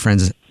your good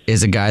friends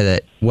is a guy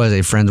that was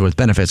a friend with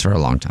benefits for a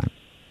long time.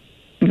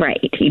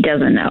 Right. He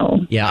doesn't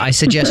know. Yeah, I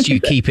suggest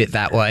you keep it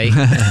that way.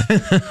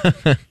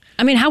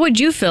 I mean, how would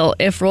you feel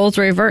if roles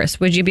were reversed?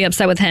 Would you be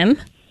upset with him?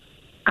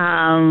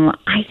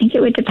 I think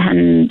it would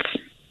depend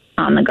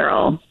on the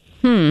girl.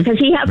 Because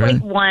he has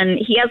like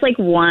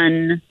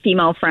one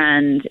female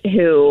friend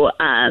who,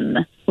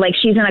 like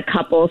she's in a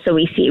couple, so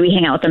we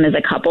hang out with them as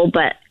a couple,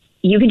 but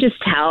you could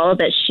just tell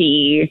that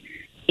she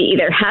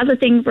either has a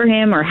thing for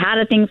him or had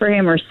a thing for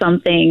him or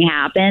something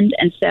happened.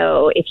 And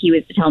so if he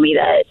was to tell me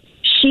that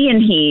she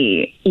and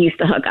he used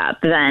to hook up,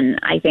 then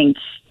I think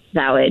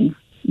that would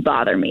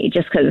bother me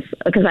just because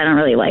I don't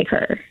really like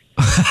her.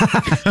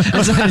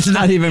 It's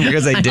not even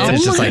because I did.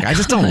 It's just like, I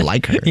just don't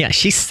like her. Yeah,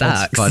 she sucks.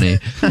 That's funny.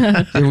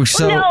 No,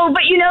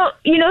 but you know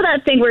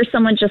that thing where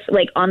someone just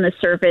like on the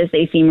surface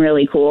they seem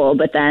really cool,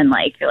 but then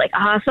like you're like,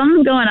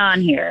 something's going on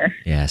here.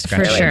 Yeah,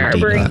 for sure.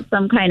 Harboring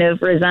some kind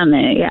of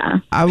resentment. Yeah.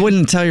 I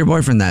wouldn't tell your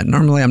boyfriend that.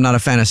 Normally, I'm not a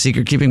fan of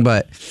secret keeping,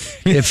 but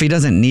if he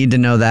doesn't need to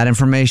know that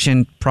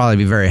information, probably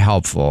be very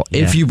helpful.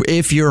 Yeah.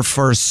 If you're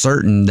for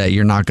certain that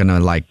you're not going to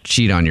like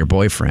cheat on your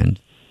boyfriend.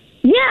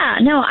 Yeah,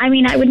 no, I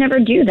mean, I would never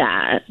do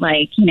that.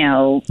 Like, you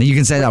know. You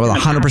can say that with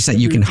 100%.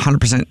 You can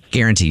 100%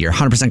 guarantee. You're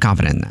 100%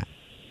 confident in that.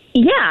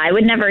 Yeah, I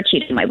would never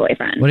cheat on my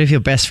boyfriend. What if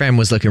your best friend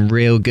was looking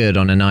real good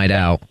on a night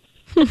out?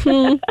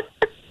 I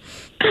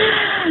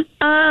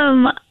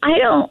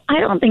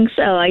don't think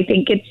so. I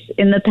think it's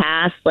in the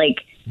past. Like,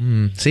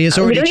 See, it's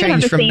already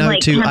changed from no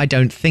to I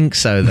don't think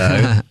so,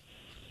 though.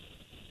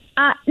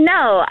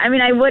 No, I mean,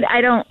 I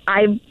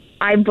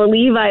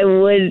believe I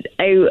would.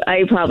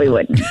 I probably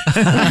wouldn't.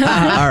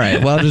 All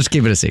right. Well, just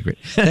keep it a secret.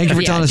 Thank you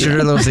for telling us your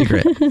little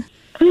secret.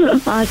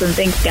 Awesome.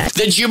 Thanks, guys.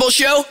 The Jubal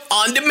Show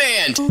on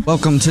demand.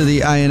 Welcome to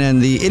the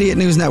INN, the Idiot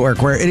News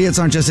Network, where idiots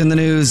aren't just in the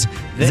news,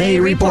 they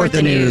report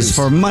the news.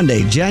 For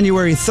Monday,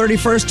 January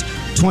 31st,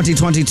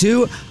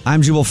 2022.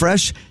 I'm Jubal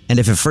Fresh, and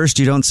if at first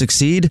you don't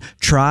succeed,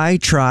 try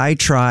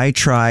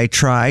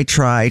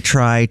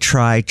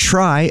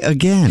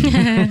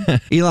again.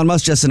 Elon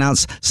Musk just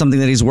announced something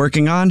that he's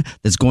working on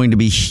that's going to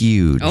be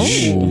huge.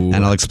 Oh. And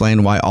I'll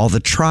explain why all the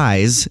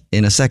tries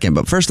in a second.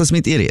 But first, let's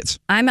meet the idiots.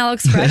 I'm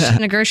Alex Fresh,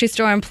 and a grocery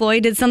store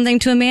employee did something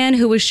to a man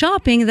who was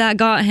shopping that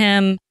got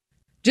him.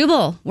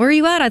 Jubal, where are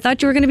you at? I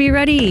thought you were going to be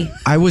ready.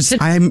 I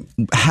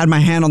had my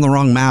hand on the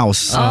wrong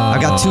mouse. I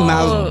got two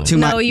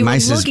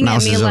mice looking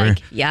at me over.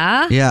 like,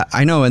 yeah? Yeah,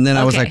 I know. And then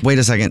I was like, wait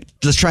a second.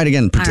 Let's try it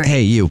again.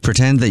 Hey, you,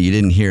 pretend that you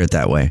didn't hear it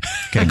that way.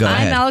 Okay, go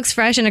ahead. I'm Alex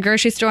Fresh, and a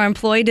grocery store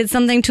employee did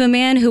something to a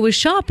man who was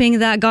shopping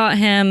that got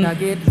him.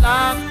 Yeah.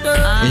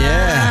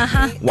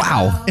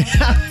 Wow.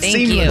 Thank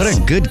you. What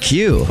a good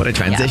cue. What a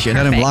transition.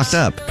 Got him blocked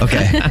up.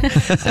 Okay.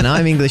 And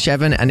I'm English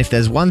Evan, and if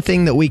there's one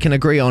thing that we can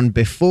agree on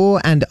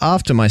before and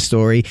after my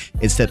story,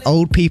 it's that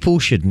old people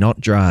should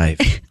not drive.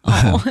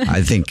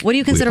 I think what do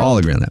you consider we all old?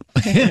 agree on that.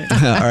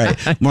 All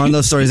right. More on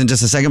those stories in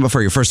just a second.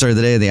 Before your first story of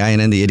the day, the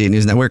INN, the Idiot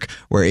News Network,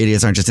 where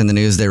idiots aren't just in the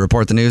news, they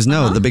report the news.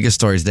 No, the biggest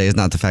story today is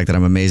not the fact that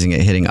I'm amazing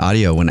at hitting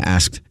audio when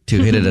asked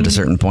to hit it at a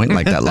certain point,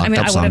 like that locked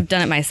up I song. would have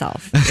done it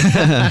myself.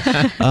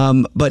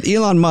 But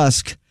Elon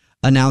Musk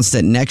announced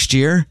that next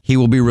year he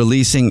will be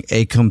releasing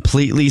a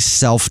completely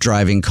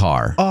self-driving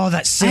car. Oh,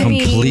 that's sick.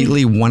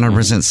 Completely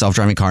 100%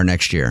 self-driving car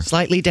next year.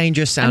 Slightly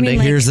dangerous sounding.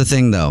 Here's the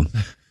thing, though.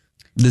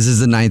 This is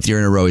the 9th year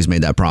in a row he's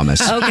made that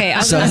promise. Okay, I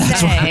was so going to that's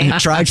say. why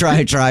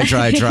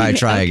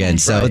try again.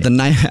 So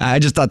the I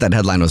just thought that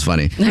headline was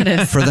funny. That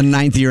is. For the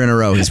 9th year in a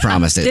row, he's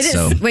promised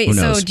it. Wait, who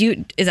knows?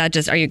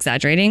 are you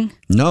exaggerating?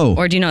 No.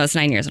 Or do you know it's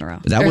 9 years in a row?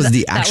 That was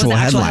the actual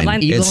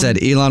headline. It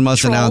said Elon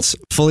Musk announced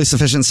fully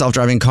sufficient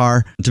self-driving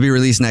car to be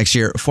released next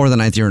year for the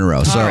 9th year in a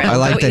row. So right, I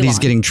like that he's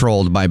getting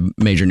trolled by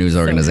major news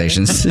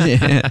organizations.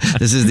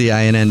 This is the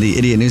INN, the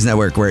Idiot News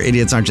Network, where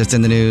idiots aren't just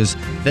in the news,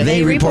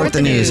 they report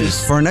the news.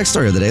 For our next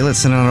story of the day,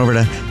 let's send it on over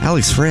to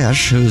Alex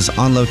Fresh, who's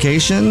on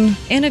location.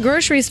 In a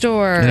grocery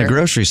store. In a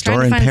grocery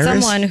store in in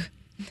Paris? Someone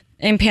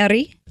in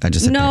Paris. I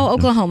just said Paris.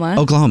 Oklahoma.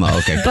 Oklahoma,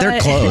 okay.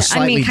 They're close.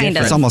 Slightly kind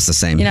of. It's almost the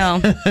same. You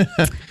know.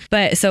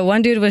 But so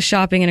one dude was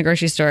shopping in a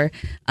grocery store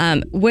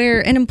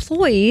where an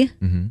employee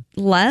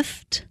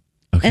left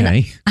And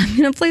I'm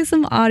going to play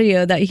some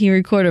audio that he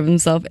recorded of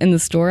himself in the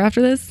store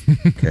after this.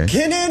 Okay.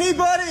 Can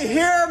anybody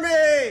hear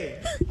me?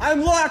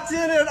 I'm locked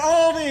in at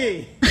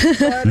Aldi.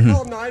 So I had to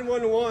call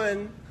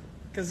 911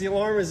 because the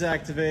alarm is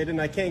activated and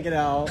I can't get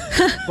out.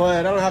 But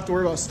I don't have to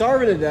worry about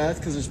starving to death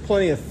because there's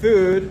plenty of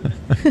food.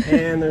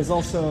 And there's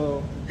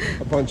also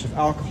a bunch of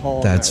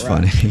alcohol. That's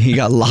funny. He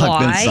got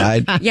locked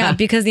inside. Yeah,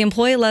 because the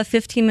employee left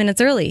 15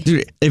 minutes early.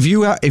 Dude, if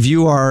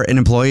you are an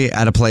employee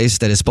at a place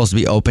that is supposed to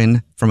be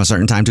open from a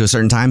certain time to a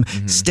certain time,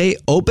 stay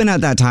open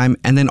at that time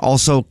and then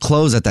also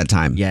close at that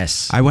time.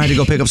 Yes. I had to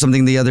go pick up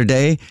something the other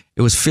day.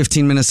 It was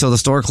 15 minutes till the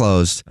store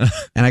closed,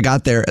 and I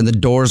got there and the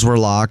doors were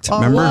locked.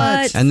 Remember?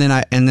 What? And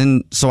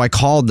then so I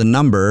called the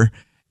number.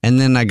 And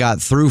then I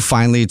got through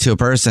finally to a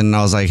person and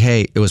I was like,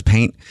 hey, it was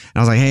paint. And I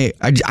was like, hey,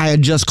 I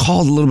had just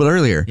called a little bit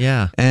earlier.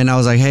 Yeah. And I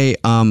was like, hey,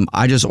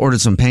 I just ordered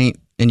some paint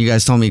and you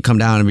guys told me to come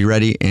down and be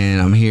ready.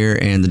 And I'm here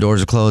and the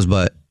doors are closed.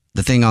 But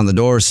the thing on the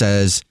door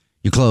says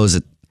you close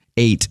at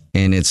 8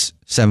 and it's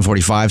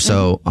 7:45.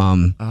 So,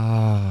 some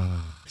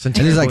and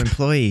he's like,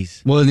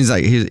 employees. Well, and he's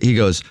like, he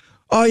goes,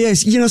 oh,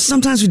 yes,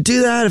 sometimes we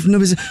do that if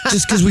nobody's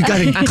just because we got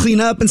to clean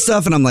up and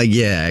stuff. And I'm like,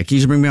 yeah, can you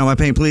just bring me all my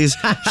paint, please?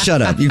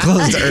 Shut up. You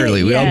closed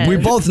early. Yes. We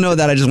both know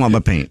that. I just want my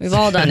paint. We've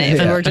all done it.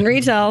 If I worked in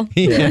retail.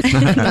 Yeah.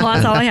 Well,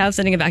 that's all I have.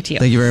 Sending it back to you.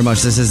 Thank you very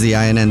much. This is the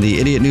INN, the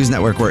Idiot News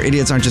Network, where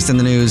idiots aren't just in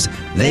the news,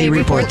 they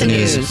report the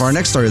news. For our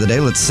next story of the day,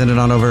 let's send it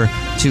on over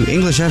to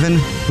English Evan,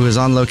 who is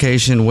on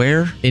location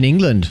where? In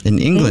England. In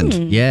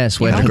England?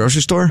 Yes. At a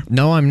grocery store?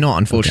 No, I'm not,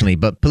 unfortunately.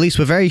 But police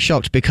were very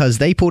shocked because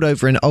they pulled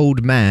over an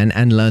old man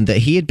and learned that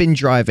he had been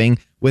driving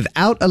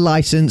without a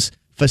license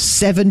for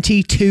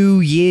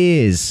 72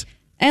 years.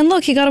 And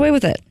look, he got away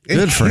with it.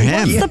 Good for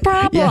him. What's the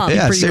problem?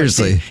 Yeah,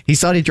 seriously. He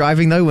started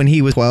driving, though, when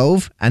he was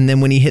 12. And then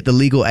when he hit the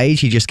legal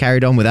age, he just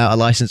carried on without a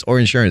license or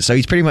insurance. So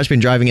he's pretty much been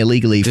driving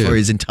illegally for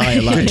his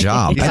entire life. Good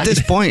job. At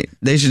this point,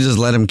 they should just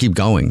let him keep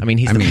going. I mean,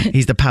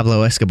 he's the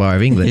Pablo Escobar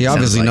of England. He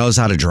obviously knows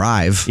how to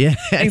drive. Yeah.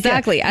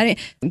 Exactly.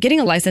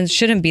 Getting a license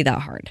shouldn't be that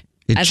hard.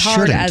 It as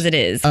hard shouldn't. as it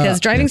is. Because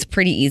driving's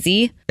pretty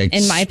easy,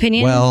 in my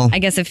opinion. Well, I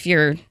guess if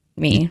you're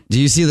me. Do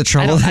you see the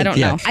trouble? I don't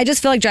know. I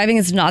just feel like driving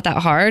is not that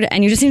hard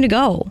and you just need to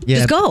go.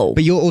 Just go.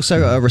 But you're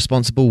also a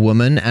responsible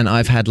woman, and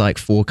I've had like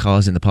 4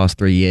 cars in the past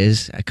 3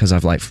 years because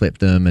I've like flipped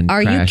them and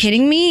Are crashed. you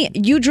kidding me?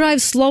 You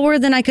drive slower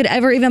than I could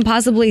ever even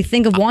possibly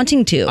think of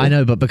wanting to. I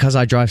know, but because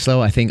I drive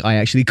slow, I think I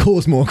actually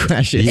cause more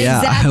crashes. Yeah,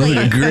 Exactly.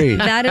 I would agree.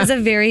 That is a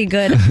very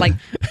good,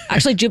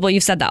 actually, Jubal,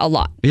 you've said that a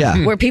lot.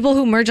 Yeah. Where people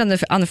who merge on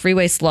the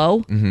freeway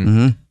slow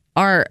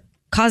are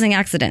causing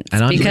accidents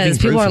And I'm because living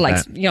people proof are of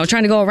like, that.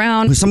 trying to go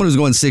around. Someone who's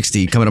going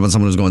 60 coming up on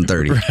someone who's going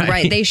 30.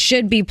 Right. They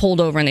should be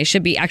pulled over, and they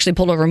should be actually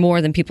pulled over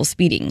more than people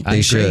speeding.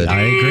 They should.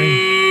 I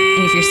agree.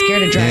 And if you're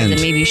scared to drive, And-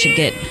 then maybe you should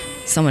get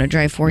someone to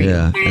drive for you.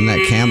 Yeah, and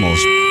that camel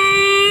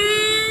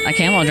A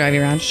camel will drive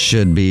you around.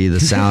 should be the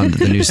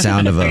new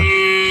sound of a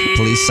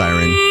police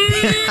siren.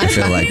 I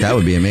feel like that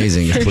would be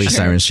amazing if police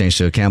sirens changed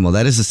to a camel.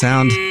 That is the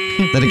sound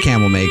that a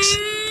camel makes.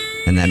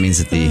 And that means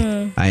that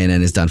the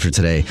INN is done for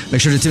today. Make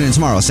sure to tune in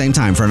tomorrow, same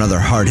time, for another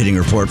hard-hitting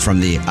report from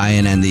the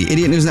INN, the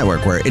Idiot News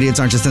Network, where idiots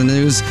aren't just in the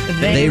news,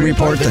 they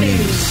report the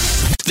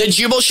news. The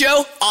Jubal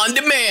Show on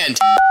demand.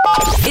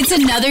 It's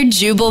another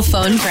Jubal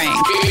phone prank.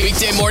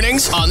 Weekday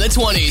mornings on the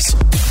 20s.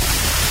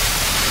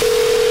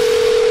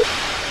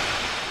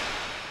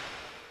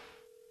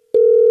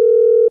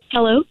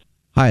 Hello?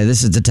 Hi,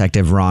 this is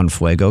Detective Ron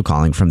Fuego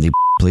calling from the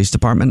police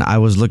department. I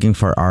was looking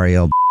for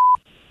Ariel.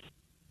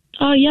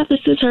 Yeah, this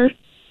is her.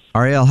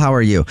 Ariel, how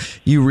are you?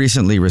 You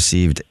recently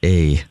received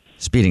a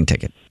speeding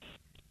ticket.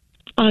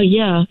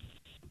 Yeah.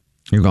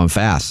 You're going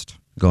fast,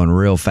 going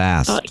real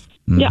fast.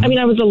 Yeah, I mean,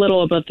 I was a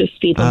little above the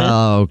speed limit.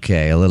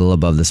 Okay, a little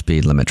above the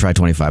speed limit. Try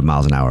 25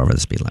 miles an hour over the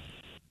speed limit.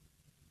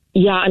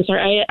 Yeah, I'm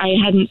sorry. I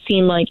hadn't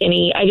seen I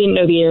didn't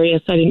know the area,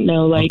 so I didn't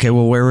know Okay,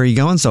 well, where were you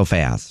going so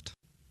fast?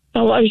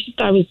 Oh, I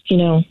was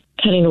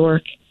heading to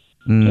work.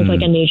 It was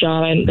like a new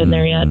job. I hadn't been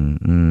there yet.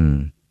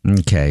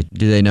 Okay.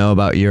 Do they know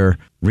about your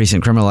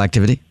recent criminal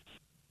activity?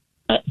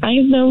 I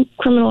have no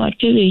criminal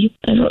activity.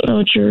 I don't know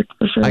what you're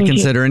referring I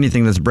consider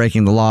anything that's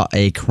breaking the law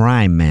a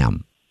crime,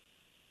 ma'am.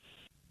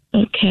 to.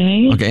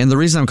 Okay. Okay, and the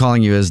reason I'm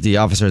calling you is the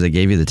officer that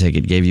gave you the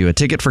ticket gave you a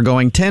ticket for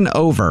going 10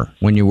 over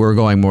when you were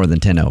going more than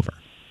 10 over.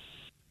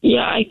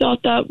 Yeah, I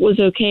thought that was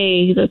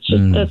okay. That's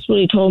what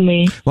he told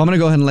me. Well, I'm going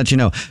to go ahead and let you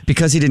know.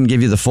 Because he didn't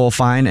give you the full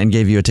fine and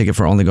gave you a ticket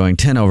for only going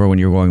 10 over when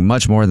you were going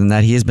much more than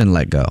that, he has been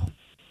let go.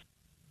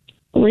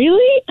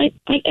 Really? I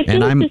feel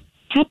like this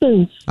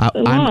happens a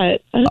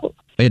lot.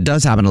 It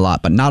does happen a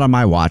lot, but not on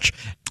my watch.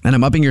 And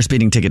I'm upping your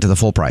speeding ticket to the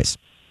full price.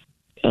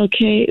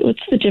 Okay, what's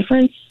the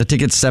difference? The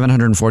ticket's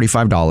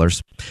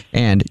 $745,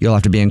 and you'll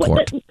have to be in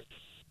court.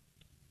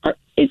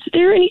 Is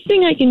there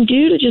anything I can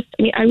do to just?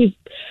 I mean,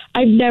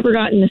 I've never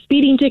gotten a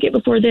speeding ticket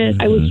before this.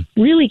 I was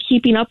really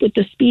keeping up with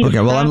the speed. Okay,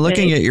 well, I'm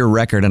looking at your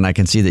record, and I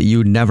can see that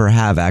you never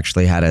have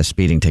actually had a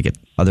speeding ticket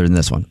other than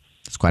this one.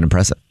 It's quite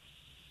impressive.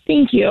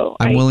 Thank you.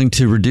 I'm willing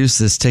to reduce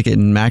this ticket,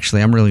 and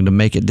actually, I'm willing to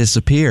make it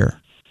disappear.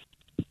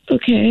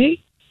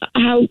 Okay.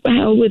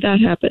 How would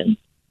that happen?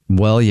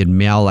 Well, you'd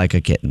meow like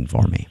a kitten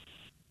for me.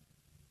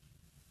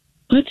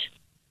 What?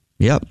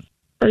 Yep.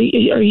 Are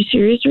you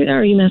serious right now?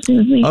 Are you messing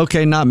with me?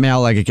 Okay, not meow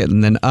like a kitten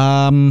then.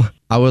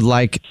 I would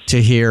like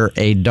to hear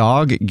a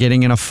dog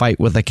getting in a fight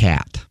with a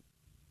cat.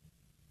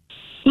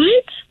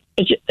 What?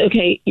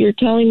 Okay, you're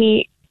telling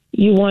me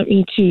you want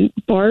me to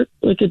bark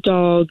like a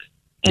dog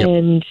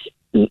and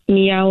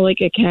meow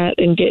like a cat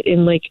and get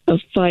in like a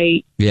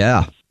fight?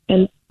 Yeah.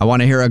 And I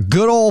want to hear a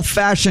good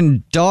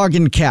old-fashioned dog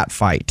and cat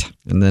fight.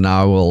 And then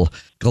I will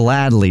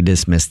gladly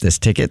dismiss this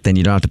ticket. Then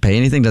you don't have to pay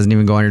anything. Doesn't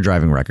even go on your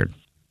driving record.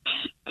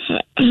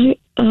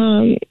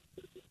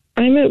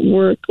 I'm at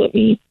work. Let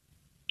me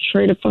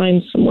try to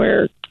find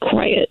somewhere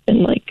quiet and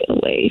like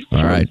away.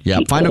 All right. Yeah.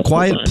 Find a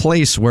quiet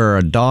place where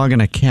a dog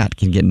and a cat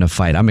can get in a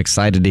fight. I'm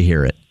excited to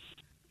hear it.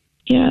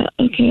 Yeah.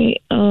 Okay.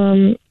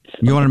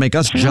 You want to make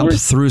us jump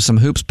through some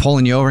hoops,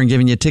 pulling you over and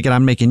giving you a ticket?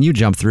 I'm making you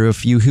jump through a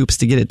few hoops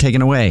to get it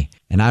taken away.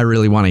 And I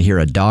really want to hear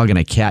a dog and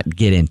a cat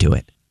get into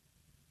it.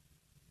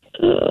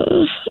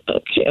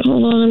 Okay.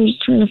 Hold on. I'm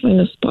just trying to find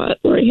a spot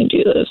where I can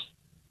do this.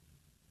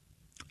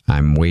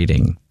 I'm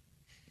waiting.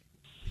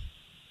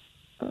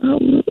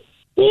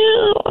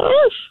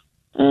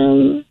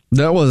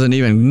 That wasn't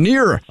even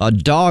near a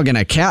dog and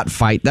a cat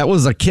fight. That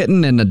was a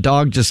kitten and a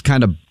dog just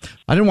kind of.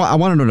 I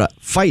wanted them to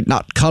fight,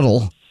 not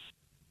cuddle.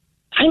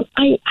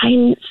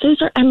 I'm so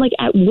sorry. I'm like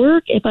at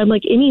work. If I'm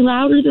like any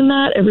louder than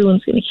that,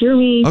 everyone's going to hear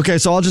me. Okay,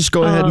 so I'll just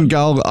go ahead and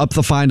go up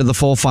the fine to the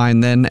full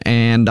fine then,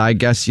 and I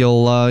guess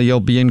you'll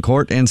be in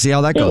court and see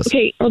how that goes.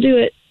 Okay, I'll do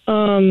it.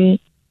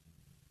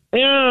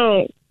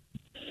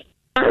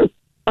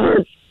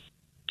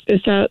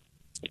 Is that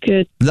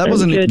good? That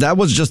wasn't. Good. That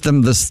was just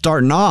them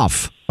starting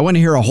off. I want to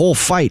hear a whole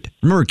fight.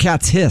 Remember,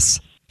 cats hiss.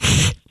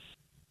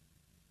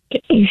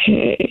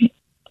 Okay.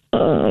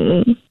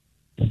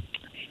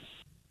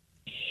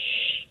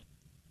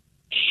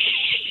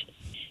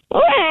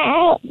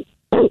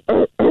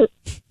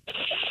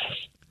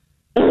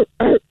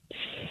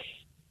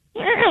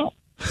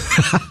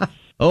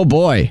 Oh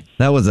boy,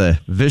 that was a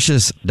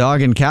vicious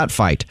dog and cat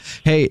fight.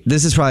 Hey,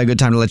 this is probably a good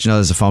time to let you know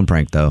there's a phone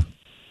prank, though.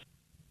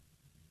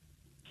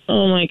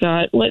 Oh my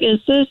God, what is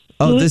this?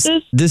 Oh, Who this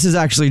is this? this is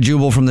actually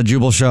Jubal from the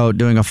Jubal Show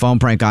doing a phone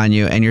prank on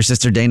you, and your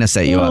sister Dana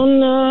set you up. Oh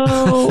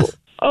no.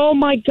 Oh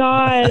my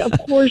God, of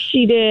course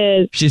she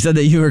did. She said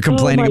that you were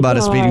complaining about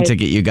a speeding God.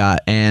 ticket you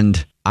got,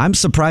 and I'm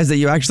surprised that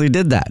you actually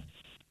did that.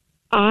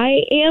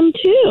 I am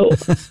too.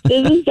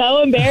 This is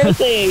so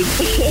embarrassing.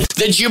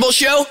 The Jubal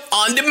Show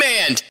on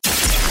demand.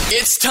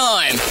 It's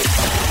time.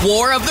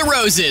 War of the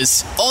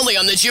Roses. Only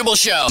on The Jubal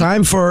Show.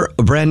 Time for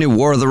a brand new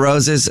War of the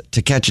Roses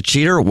to catch a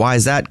cheater. Why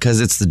is that?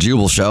 Because it's the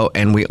Jubal Show,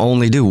 and we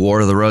only do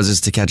War of the Roses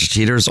to catch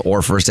cheaters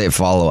or first date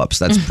follow-ups.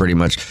 That's pretty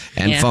much,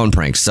 and phone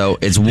pranks. So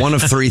it's one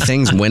of three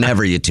things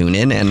whenever you tune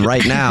in. And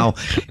right now,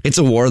 it's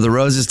a War of the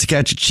Roses to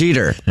catch a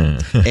cheater.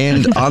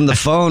 And on the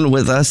phone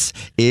with us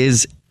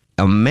is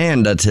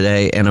Amanda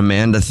today, and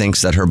Amanda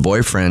thinks that her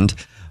boyfriend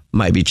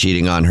might be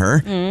cheating on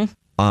her.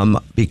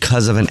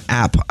 Because of an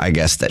app, I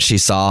guess, that she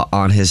saw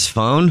on his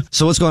phone.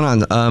 So what's going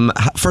on?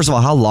 First of all,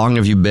 how long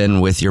have you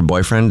been with your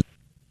boyfriend?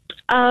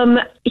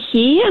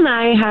 He and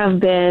I have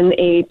been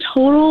a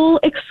total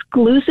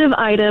exclusive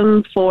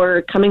item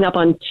for coming up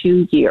on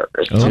 2 years.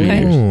 Oh,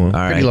 Okay. all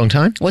right. Pretty long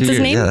time. What's 2 his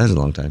years. name? Yeah, that's a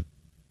long time.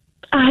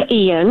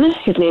 Ian.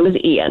 His name is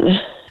Ian.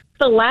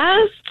 The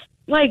last,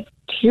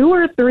 2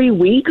 or 3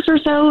 weeks or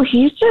so,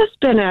 he's just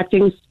been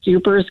acting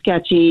super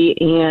sketchy,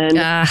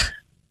 and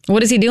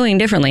what is he doing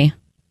differently?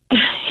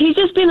 he's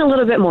just been a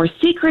little bit more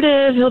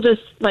secretive. He'll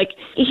just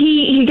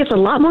he gets a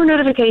lot more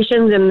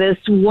notifications, and this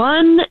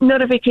one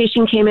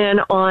notification came in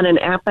on an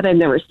app that I've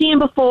never seen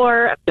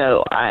before,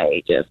 so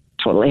I just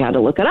totally had to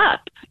look it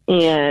up.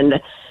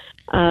 And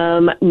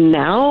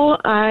now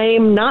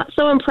I'm not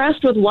so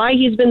impressed with why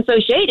he's been so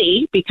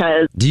shady,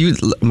 because Do you,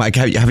 Mike,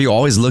 have you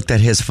always looked at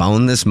his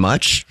phone this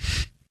much?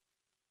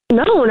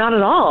 no, not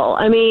at all.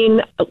 I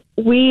mean,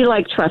 we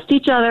trust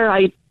each other.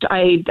 I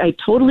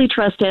totally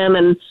trust him,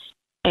 and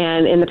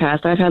in the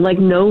past I've had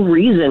no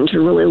reason to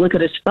really look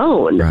at his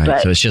phone. Right.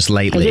 But So it's just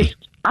lately.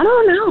 I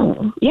don't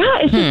know. Yeah,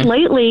 it's just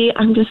lately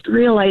I'm just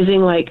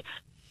realizing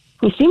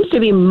he seems to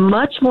be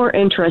much more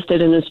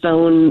interested in his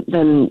phone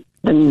than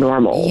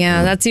normal.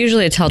 Yeah, that's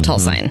usually a telltale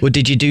sign. Well,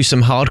 did you do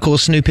some hardcore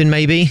snooping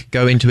maybe?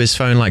 Go into his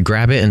phone,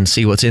 grab it and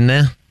see what's in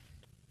there?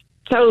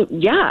 So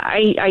yeah,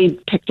 I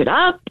picked it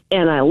up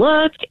and I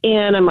looked,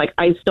 and I'm like,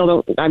 I've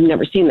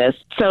never seen this.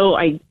 So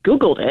I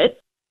Googled it,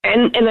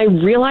 and I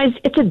realized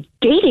it's a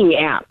dating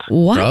app.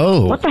 What?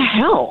 Oh. What the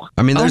hell?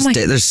 I mean,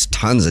 there's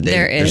tons of dating.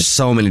 There is. There's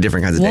so many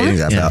different kinds of dating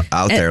apps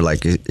out there.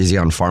 Is he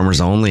on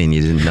Farmers Only and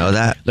you didn't know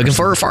that? Looking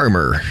for a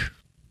farmer.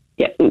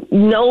 Yeah,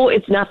 no,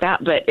 it's not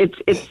that, but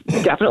it's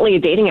definitely a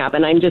dating app,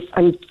 and I'm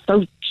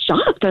so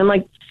shocked.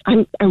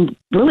 I'm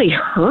really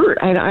hurt.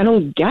 I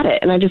don't get it,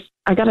 and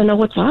I got to know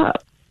what's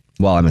up.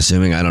 Well, I'm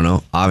assuming, I don't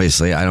know.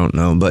 Obviously, I don't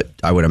know, but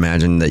I would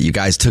imagine that you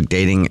guys took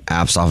dating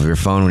apps off of your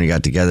phone when you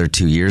got together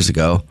 2 years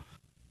ago.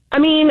 I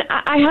mean,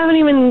 I haven't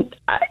even.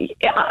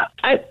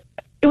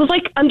 It was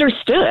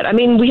understood. I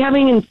mean, we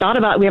haven't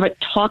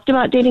talked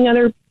about dating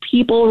other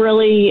people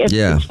really.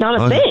 It's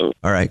not a thing.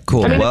 All right,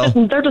 cool. I mean, Well,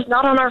 they're just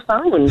not on our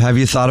phone. have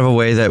you thought of a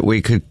way that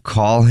we could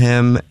call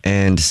him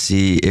and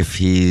see if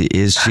he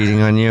is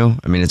cheating on you?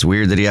 I mean, it's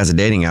weird that he has a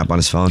dating app on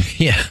his phone.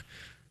 Yeah.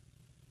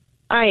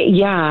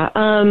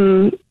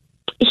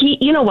 He,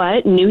 you know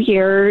what? New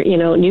year,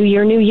 new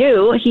year, new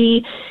you.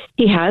 He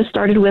has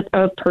started with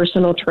a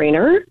personal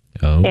trainer,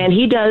 and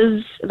he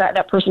does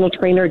that personal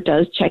trainer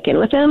does check in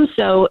with him.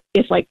 So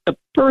if like the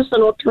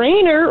personal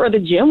trainer or the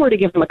gym were to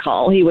give him a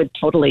call, he would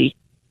totally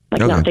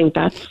not think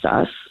that's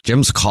sus.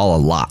 Gyms call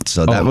a lot,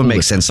 so that would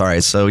make sense. All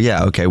right, so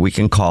yeah, we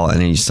can call,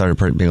 and then you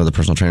started being with a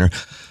personal trainer.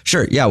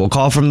 Sure, yeah, we'll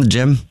call from the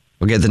gym.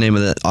 We'll get the name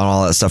of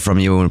all that stuff from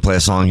you when we play a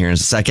song here in a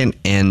second,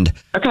 and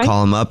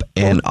call him up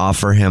and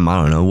offer him,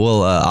 I don't know,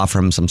 we'll offer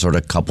him some sort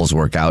of couples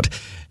workout,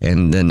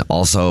 and then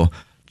also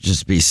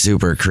just be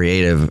super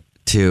creative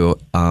too,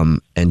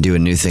 and do a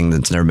new thing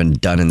that's never been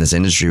done in this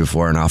industry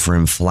before, and offer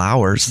him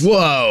flowers.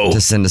 Whoa! To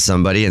send to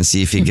somebody and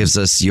see if he gives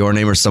us your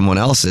name or someone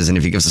else's, and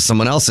if he gives us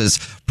someone else's,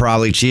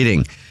 probably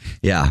cheating.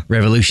 Yeah.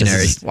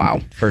 Revolutionary.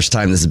 Wow. First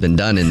time this has been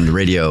done in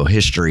radio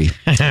history.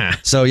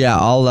 So yeah,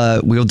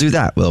 we'll do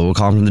that. We'll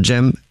call him from the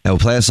gym and we'll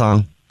play a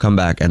song, come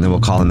back, and then we'll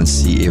call him and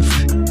see if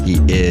he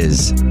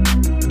is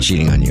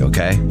cheating on you,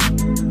 okay?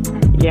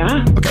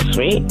 Yeah. Okay.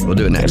 Sweet. We'll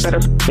do it next. It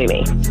better see me.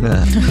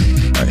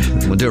 All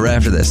right. We'll do it right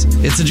after this.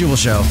 It's the Jubal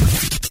Show.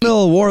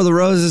 Little War of the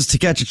Roses to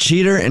catch a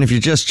cheater. And if you're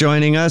just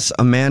joining us,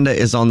 Amanda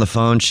is on the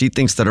phone. She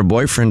thinks that her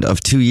boyfriend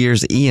of 2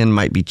 years, Ian,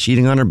 might be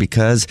cheating on her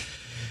because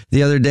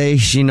the other day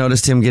she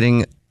noticed him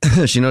getting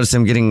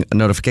a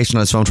notification on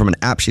his phone from an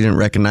app she didn't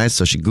recognize.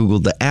 So she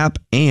Googled the app,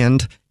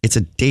 and it's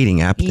a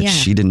dating app that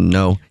she didn't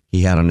know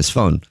he had on his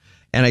phone.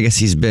 And I guess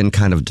he's been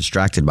kind of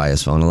distracted by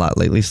his phone a lot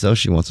lately. So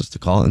she wants us to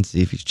call and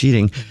see if he's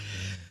cheating.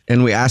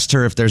 And we asked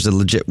her if there's a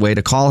legit way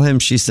to call him.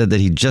 She said that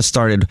he just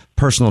started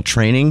personal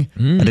training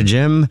at a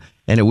gym,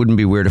 and it wouldn't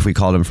be weird if we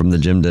called him from the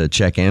gym to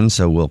check in.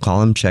 So we'll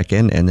call him, check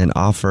in, and then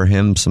offer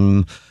him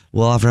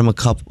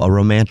a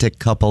romantic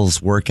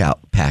couples workout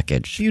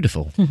package.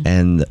 Beautiful.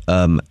 And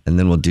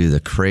then we'll do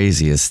the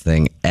craziest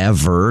thing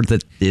ever.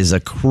 That is a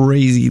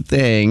crazy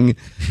thing.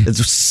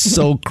 It's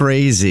so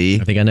crazy.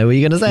 I think I know what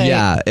you're going to say.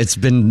 Yeah, it's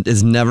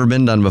never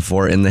been done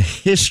before in the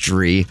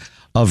history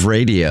of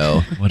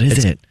radio. What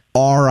is it?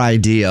 Our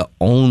idea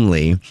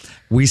only.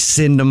 We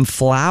send him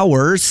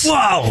flowers.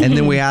 Wow. And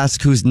then we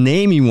ask whose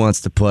name he wants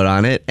to put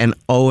on it. And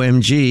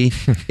OMG,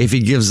 if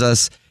he gives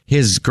us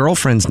his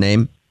girlfriend's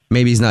name,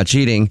 maybe he's not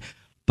cheating.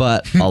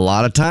 But a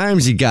lot of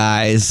times, you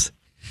guys,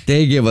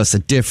 they give us a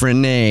different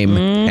name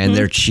and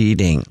they're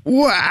cheating.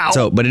 Wow.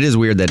 So, but it is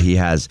weird that he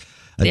has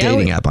a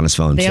dating app on his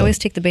phone. They always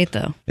take the bait,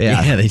 though.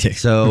 Yeah, they do.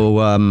 So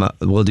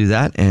we'll do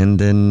that, and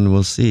then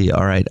we'll see.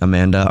 All right,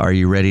 Amanda, are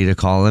you ready to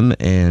call him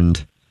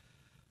and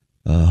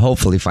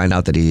hopefully find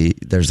out that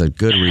there's a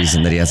good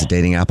reason that he has a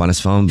dating app on his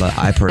phone, but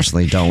I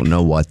personally don't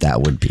know what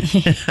that would be.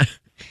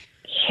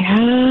 Yeah,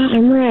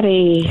 I'm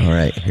ready. All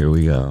right, here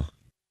we go.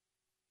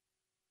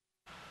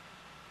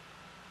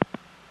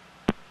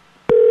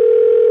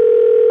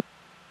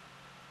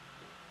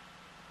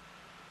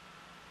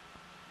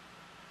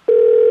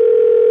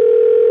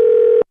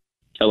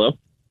 Hello?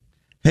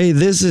 Hey,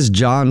 this is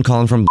John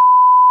calling from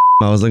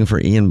I was looking for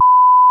Ian.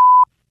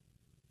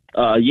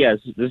 Yes,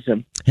 this is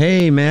him.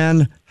 Hey,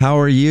 man, how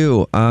are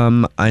you?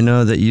 I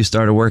know that you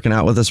started working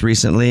out with us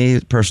recently,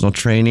 personal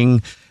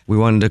training. We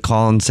wanted to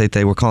call and say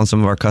we're calling some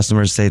of our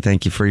customers, say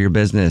thank you for your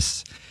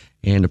business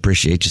and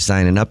appreciate you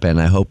signing up.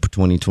 And I hope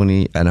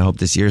 2020, and I hope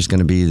this year is going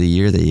to be the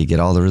year that you get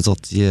all the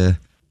results you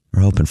are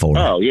hoping for.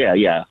 Oh,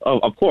 yeah. Oh,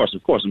 of course.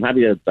 I'm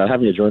happy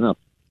to join up.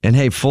 And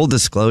hey, full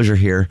disclosure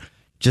here,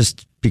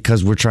 just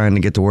because we're trying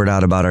to get the word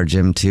out about our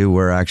gym too,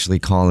 we're actually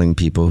calling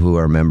people who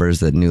are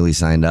members that newly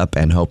signed up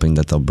and hoping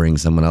that they'll bring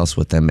someone else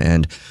with them.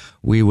 And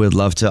we would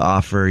love to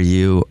offer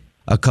you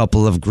a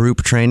couple of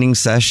group training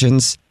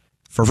sessions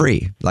for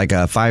free, like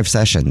 5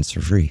 sessions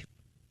for free.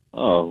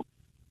 Oh,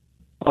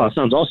 that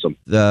sounds awesome.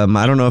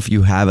 I don't know if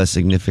you have a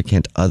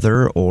significant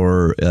other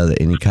or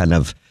any kind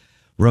of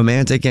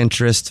romantic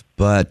interest,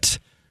 but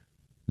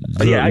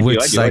I do.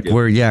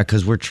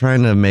 Because we're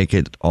trying to make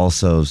it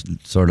also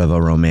sort of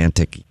a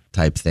romantic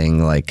type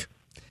thing. Like,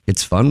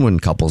 it's fun when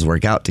couples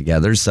work out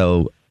together,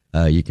 so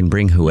you can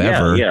bring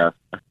whoever. Yeah.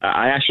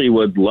 I actually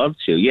would love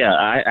to. Yeah,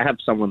 I have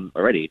someone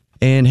already.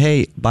 And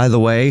hey, by the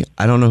way,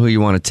 I don't know who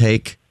you want to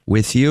take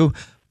with you,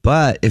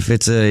 but if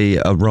it's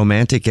a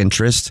romantic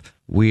interest,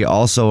 we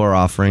also are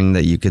offering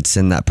that you could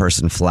send that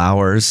person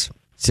flowers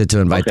to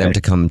invite them to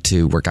come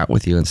to work out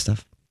with you and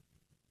stuff.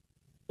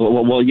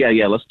 Well,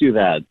 yeah. Let's do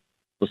that.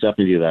 Let's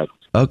definitely do that.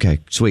 Okay,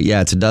 sweet. Yeah,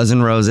 it's a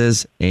dozen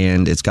roses,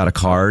 and it's got a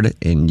card,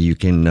 and you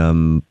can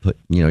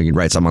you can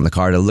write something on the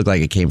card. It'll look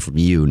like it came from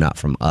you, not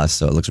from us,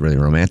 so it looks really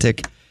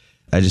romantic.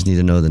 I just need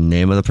to know the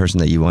name of the person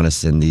that you want to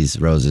send these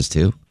roses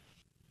to.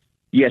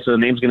 Yeah, so the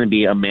name's going to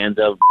be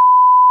Amanda.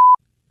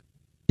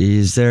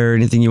 Is there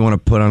anything you want to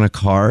put on a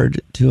card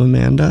to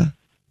Amanda?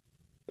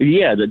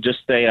 Yeah,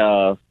 just say,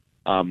 I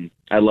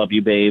love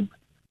you, babe.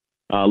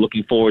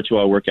 Looking forward to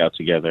our workout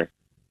together.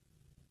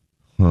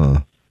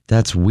 Huh.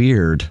 That's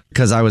weird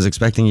because I was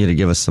expecting you to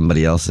give us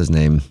somebody else's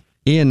name.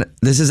 Ian,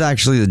 this is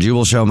actually the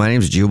Jubal Show. My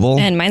name's Jubal.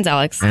 And mine's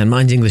Alex. And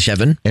mine's English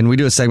Evan. And we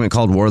do a segment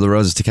called War of the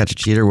Roses to Catch a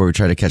Cheater where we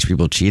try to catch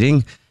people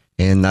cheating.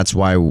 And that's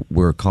why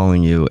we're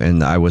calling you.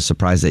 And I was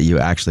surprised that you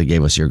actually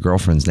gave us your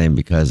girlfriend's name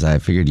because I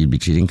figured you'd be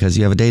cheating because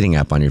you have a dating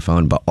app on your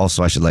phone. But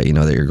also I should let you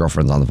know that your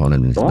girlfriend's on the phone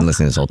and has been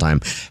listening this whole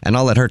time. And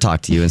I'll let her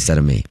talk to you instead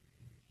of me.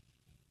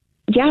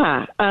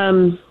 Yeah.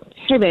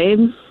 Hey,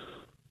 babe.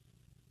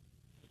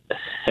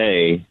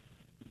 Hey.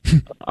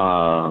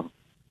 So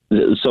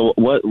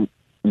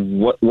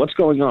what's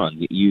going on?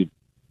 You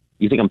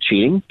think I'm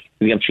cheating? You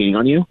think I'm cheating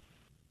on you?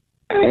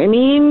 I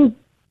mean,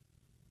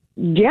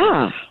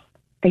 yeah,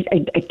 I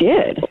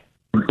did.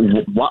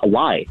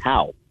 Why?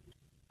 How?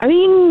 I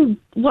mean,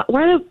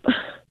 why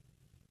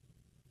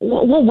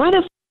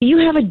the you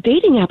have a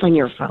dating app on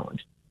your phone?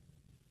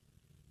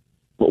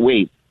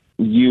 Wait,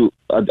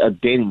 a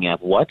dating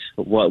app? What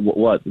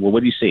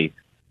do you see?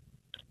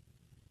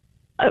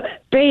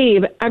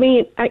 Babe, I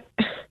mean, babe,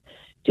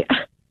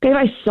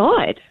 I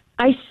saw it.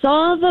 I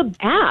saw the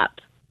app.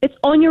 It's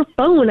on your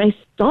phone. I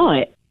saw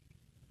it.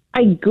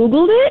 I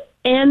Googled it,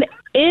 and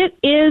it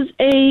is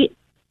a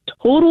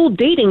total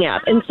dating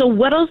app. And so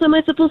what else am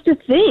I supposed to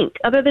think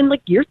other than,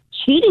 like, you're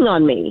cheating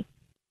on me?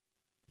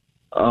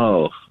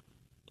 Oh,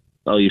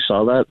 you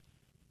saw that?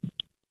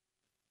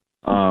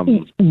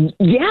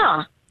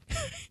 Yeah.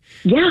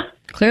 Yeah.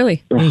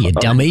 Clearly. Hey, you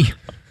dummy.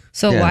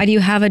 So why do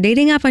you have a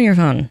dating app on your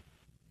phone?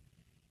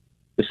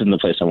 This isn't the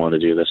place I want to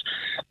do this.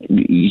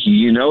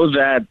 You know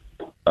that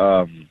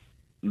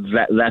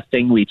that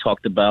thing we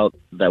talked about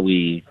that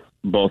we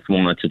both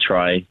wanted to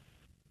try?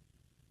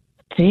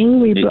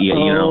 Thing we so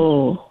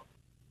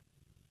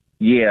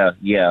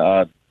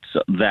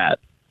that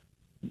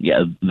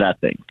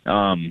thing.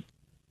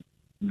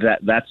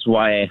 That's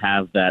why I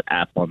have that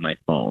app on my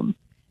phone.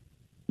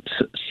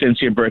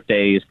 Since your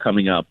birthday is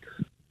coming up,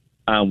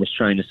 I was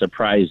trying to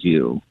surprise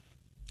you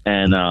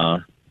and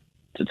to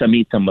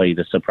meet somebody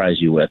to surprise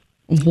you with.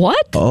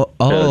 What?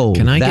 Oh,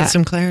 can I get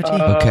some clarity?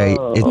 Okay,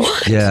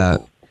 yeah.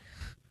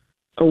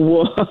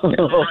 Whoa.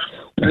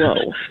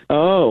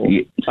 Oh.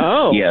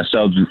 Yeah,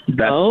 so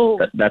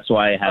that's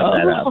why I have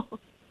that app.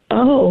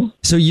 Oh.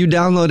 So you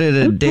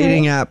downloaded a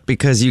dating app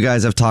because you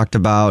guys have talked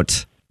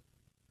about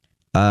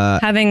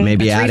having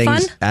maybe a tree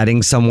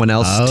adding someone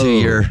else to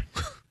your.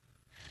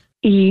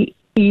 Yeah.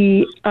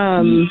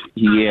 I mean,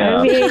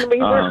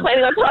 we weren't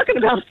planning on talking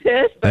about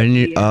this. But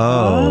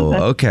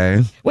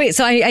okay. Wait,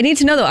 so I need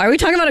to know though. Are we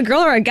talking about a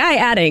girl or a guy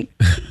adding?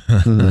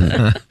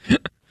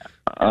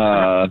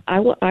 I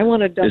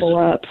want to double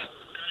up.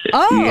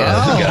 Oh.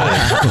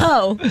 Yeah.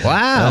 Oh.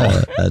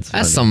 Wow.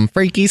 That's some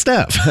freaky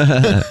stuff. So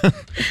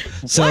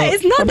what?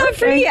 It's not that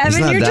freaky,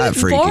 Evan. You're just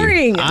freaky.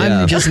 boring.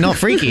 I'm just not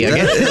freaky, I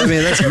guess. I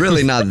mean, that's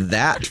really not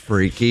that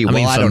freaky. I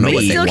mean, I don't know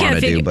what they want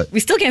to do, but we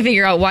still can't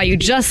figure out why you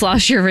just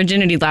lost your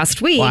virginity last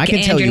week well, I can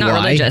and tell you're you not why.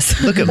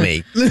 religious. Look at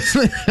me.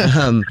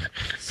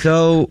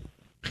 So,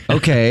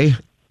 okay.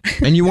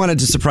 And you wanted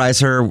to surprise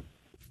her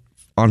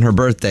on her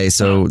birthday,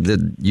 so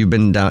you've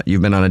been on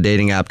a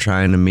dating app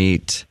trying to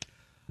meet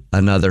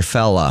another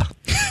fella.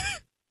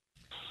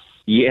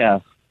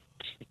 Yeah.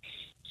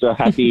 So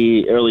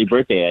happy early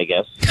birthday, I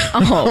guess.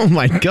 Oh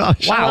my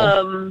gosh.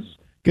 Wow.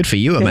 Good for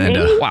you,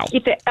 Amanda. Wow.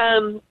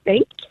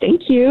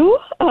 Thank you.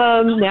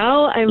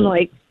 Now I'm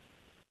like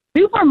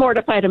super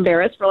mortified,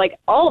 embarrassed for like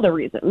all the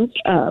reasons.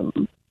 Oh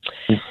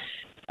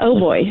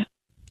boy.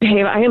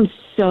 Babe, I am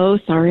so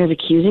sorry of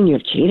accusing you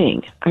of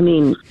cheating. I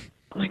mean,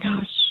 oh my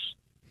gosh.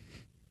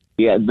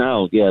 Yeah,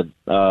 no, yeah.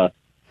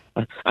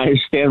 I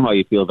understand why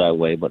you feel that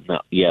way, but no,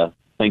 yeah,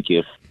 thank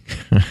you.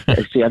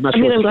 See, I'm not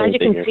sure. I'm glad you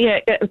can see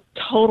it.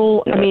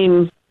 Total. Yeah. I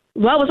mean,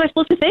 what was I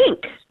supposed to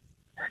think?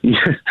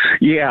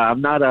 Yeah, I'm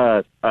not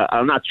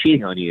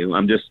cheating on you.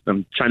 I'm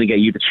trying to get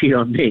you to cheat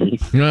on me.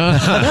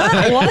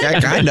 What? Yeah,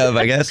 kind of,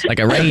 I guess.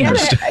 Like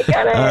arranged. I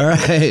get it. All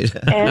right.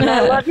 And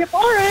I love you for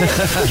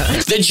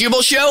it. The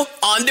Jubal Show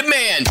on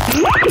demand.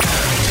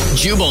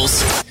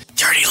 Jubal's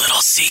dirty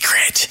little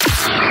secret.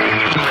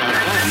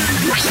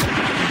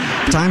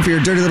 Time for your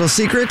dirty little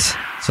secret.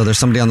 So there's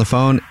somebody on the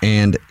phone,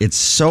 and it's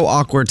so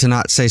awkward to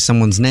not say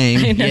someone's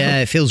name.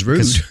 Yeah, it feels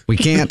rude. We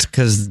can't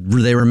because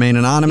they remain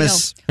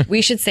anonymous. No,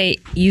 we should say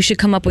you should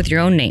come up with your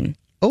own name.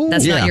 Oh,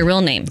 that's not your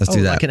real name. Let's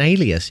do that. Like an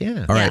alias,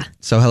 yeah. All right.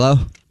 So hello.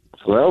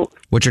 Hello.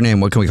 What's your name?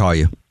 What can we call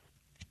you?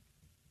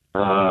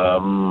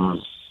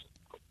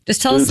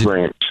 Just tell us. Dude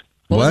Ranch.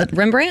 What?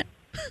 Rembrandt?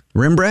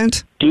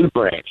 Rembrandt? Dude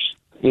Ranch.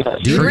 Yeah.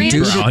 Dude Ranch?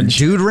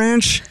 Dude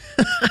Ranch?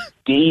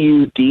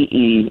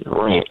 DUDE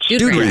Ranch.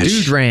 Dude Ranch.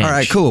 Dude Ranch. All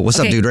right, cool. What's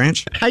up, Dude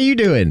Ranch? How you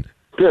doing?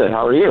 Good.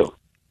 How are you?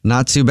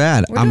 Not too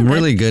bad. I'm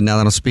really good now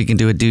that I'm speaking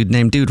to a dude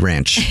named Dude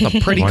Ranch.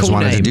 A pretty I always cool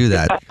wanted to name. do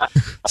that.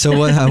 So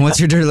what's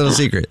your dirty little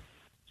secret?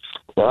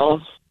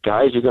 Well,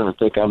 guys are going to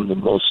think I'm the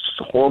most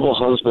horrible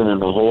husband in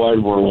the whole wide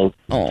world.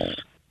 Oh.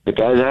 The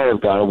guys I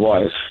have got a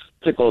wife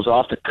that goes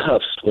off the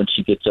cuffs when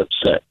she gets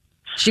upset.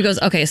 She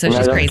goes, okay, so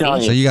she's I'm crazy.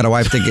 telling So you got a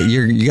wife that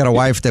you got a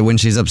wife that when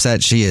she's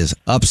upset, she is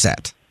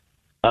upset.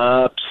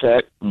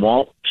 Upset,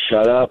 won't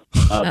shut up,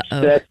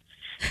 upset.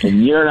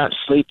 and you're not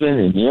sleeping,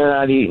 and you're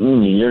not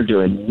eating, and you're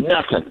doing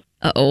nothing.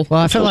 Uh-oh. Well,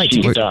 I feel like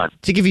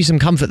to give you some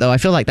comfort, though, I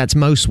feel like that's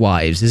most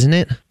wives, isn't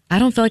it? I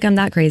don't feel like I'm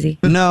that crazy.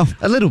 No.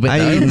 A little bit, I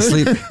though. eat and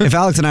sleep. If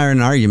Alex and I are in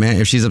an argument,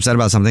 if she's upset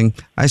about something,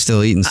 I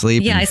still eat and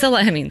sleep. Yeah, I still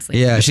let him eat and sleep.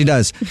 Yeah, she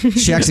does.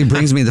 She actually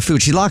brings me the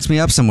food. She locks me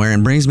up somewhere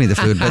and brings me the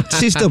food, but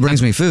she still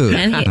brings me food.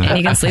 And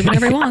he can sleep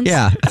whenever he wants.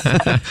 Yeah.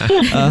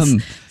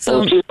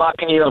 So if she's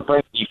locking you up,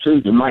 bringing you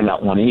food, you might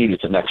not want to eat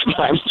it the next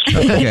time.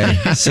 Okay.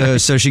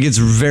 So she gets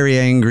very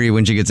angry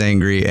when she gets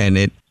angry, and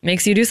it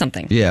makes you do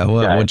something. Yeah.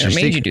 Well, what's Or your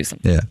made secret? you do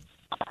something. Yeah.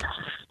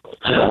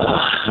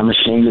 I'm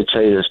ashamed to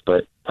say this,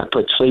 but I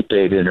put sleep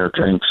aid in her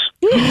drinks.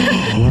 So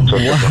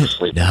she don't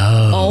sleep.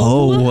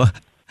 Oh.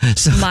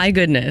 So, my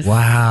goodness.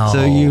 Wow.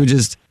 So you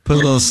just put a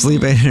little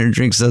sleep aid in her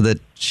drink so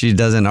that she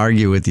doesn't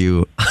argue with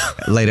you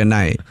late at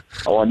night.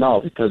 Oh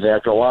no, because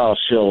after a while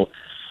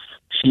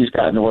she's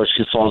gotten to where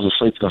she falls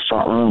asleep in the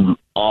front room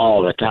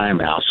all the time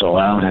now, so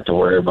I don't have to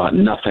worry about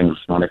nothing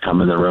when I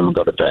come in the room and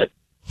go to bed.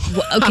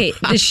 Well, okay,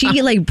 does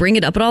she like bring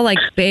it up at all? Like,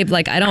 babe,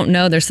 like I don't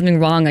know, there's something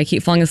wrong. I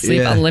keep falling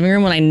asleep out in the living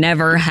room when I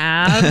never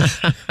have.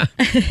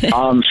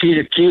 She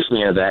accused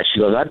me of that. She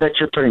goes, "I bet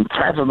you're putting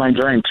crap in my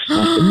drinks."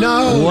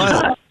 No.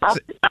 What?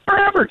 I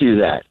never do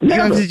that. You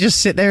have to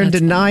just sit there and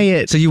deny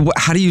it. So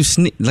how do you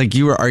sneak? Like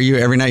are you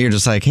every night? You're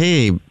just like,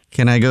 hey,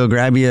 can I go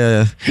grab you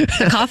a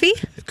coffee?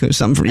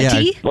 Something? A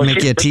tea?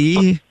 Make you a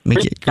tea.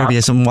 Grab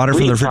you some water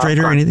from the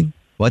refrigerator or anything.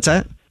 What's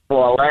that?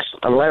 Well,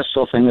 a last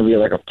little thing will be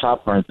like a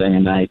popcorn thing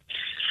at night.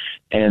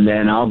 And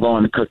then I'll go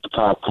in and cook the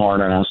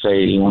popcorn, and I'll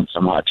say, "Do you want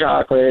some hot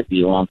chocolate? Do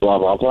you want blah,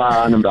 blah,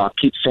 blah?" And I'll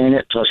keep saying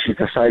it until she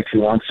decides she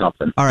wants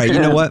something. All right, you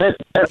know what?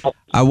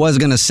 I was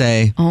going to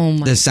say,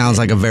 this sounds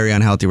like a very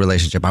unhealthy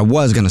relationship. I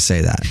was going to say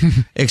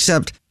that.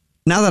 Except,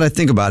 now that I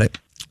think about it,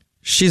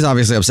 she's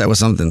obviously upset with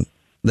something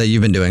that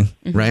you've been doing,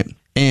 right?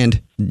 And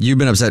you've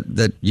been upset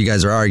that you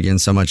guys are arguing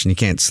so much and you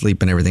can't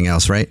sleep and everything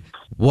else, right?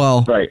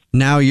 Well,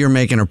 now you're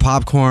making her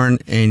popcorn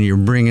and you're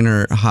bringing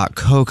her hot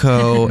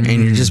cocoa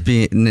and you're just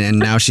and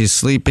now she's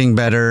sleeping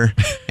better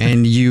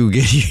and don't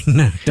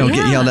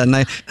get yelled at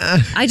night.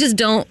 I just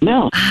don't.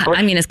 No.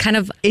 I mean, it's kind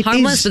of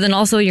harmless, but then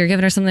also you're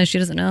giving her something that she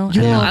doesn't know. I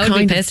don't know. I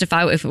would be pissed if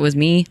it was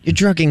me. You're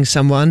drugging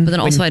someone. But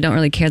then also I don't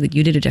really care that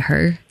you did it to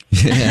her.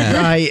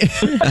 Yeah. Right.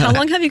 How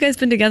long have you guys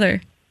been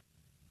together?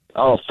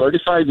 Oh,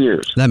 35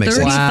 years. That makes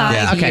sense.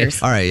 35 years.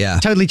 Okay. All right, yeah.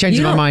 Totally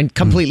changing my mind.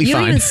 Completely You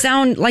fine. don't even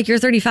sound like you're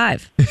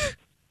 35.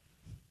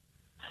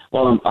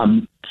 Well,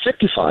 I'm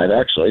 55,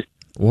 actually.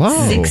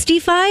 Whoa.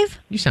 65?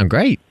 You sound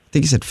great. I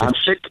think you said 50. I'm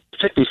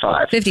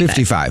 55.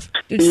 55.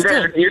 Dude,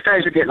 you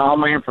guys are getting all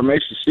my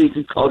information so you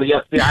can call the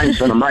FBI and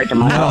send them right to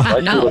my house. I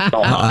see what's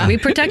going on. We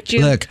protect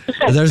you. Look,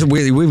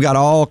 we've got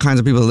all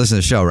kinds of people that listen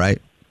to the show,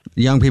 right?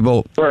 Young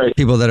people,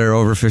 people that are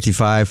over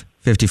 55,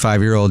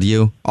 55-year-old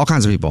you, all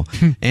kinds of people,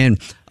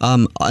 and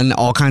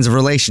all kinds of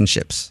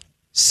relationships.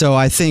 So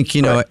I think,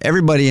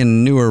 everybody in a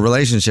newer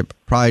relationship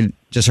probably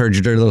just heard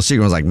your dirty little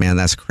secret and was like, man,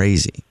 that's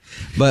crazy.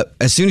 But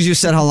as soon as you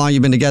said how long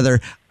you've been together,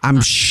 I'm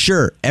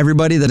sure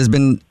everybody that has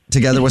been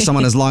together with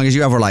someone as long as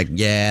you have were like,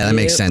 yeah, that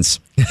makes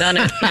sense. Done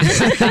it.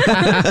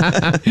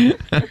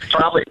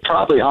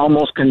 probably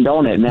almost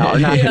condone it now.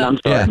 I'm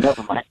sorry.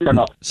 Never mind.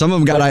 No. Some of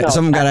them got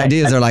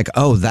ideas. They're like,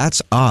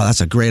 that's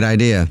a great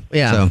idea.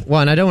 Yeah. So, Well,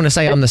 and I don't want to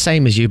say I'm the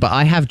same as you, but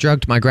I have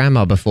drugged my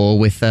grandma before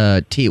with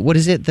tea. What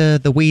is it?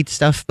 The weed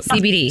stuff?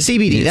 CBD.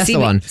 CBD. That's the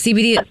one.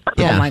 CBD.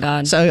 Yeah. Oh my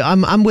God. So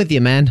I'm with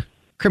you, man.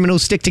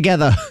 Criminals stick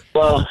together.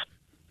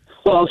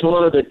 Well, it's a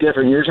little bit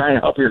different. You're trying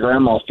to help your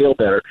grandma feel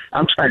better.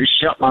 I'm trying to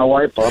shut my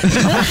wife up.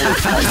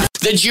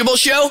 The Jubal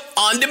Show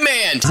on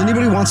demand. Does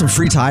anybody want some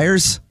free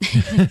tires?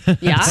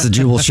 Yeah. It's the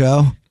Jubal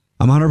Show.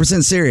 I'm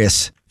 100%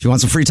 serious. If you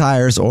want some free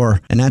tires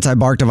or an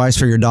anti-bark device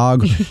for your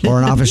dog or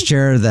an office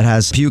chair that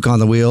has puke on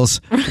the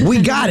wheels,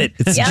 we got it.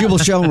 It's the Jubal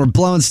Show and we're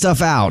blowing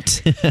stuff out.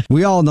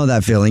 We all know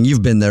that feeling.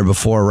 You've been there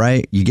before,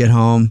 right? You get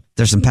home,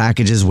 there's some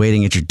packages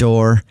waiting at your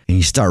door and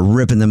you start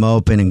ripping them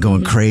open and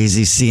going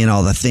crazy, seeing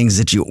all the things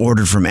that you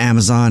ordered from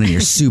Amazon and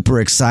you're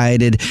super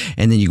excited.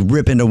 And then you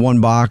rip into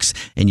one box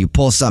and you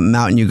pull something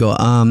out and you go,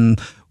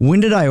 when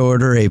did I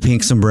order a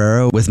pink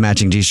sombrero with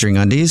matching G-string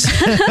undies?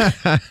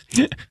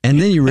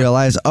 And then you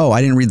realize, I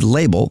didn't read the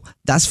label.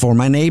 That's for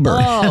my neighbor.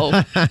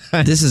 Oh.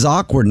 This is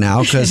awkward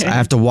now because I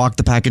have to walk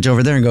the package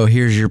over there and go,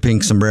 here's your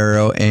pink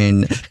sombrero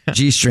and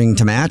G-string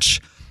to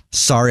match.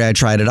 Sorry, I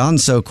tried it on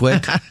so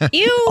quick.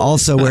 Ew.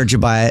 Also, where'd you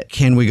buy it?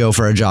 Can we go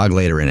for a jog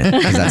later in it?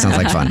 Because that sounds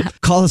like fun.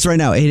 Call us right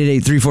now,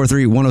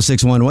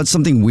 888-343-1061. What's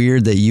something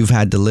weird that you've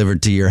had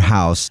delivered to your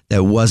house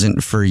that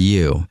wasn't for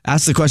you?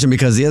 Ask the question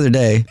because the other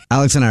day,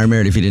 Alex and I are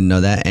married, if you didn't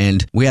know that,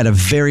 and we had a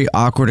very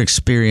awkward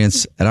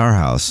experience at our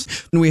house.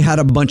 We had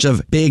a bunch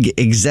of big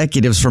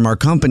executives from our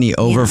company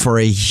over for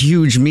a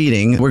huge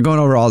meeting. We're going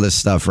over all this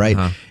stuff,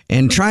 right?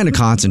 and trying to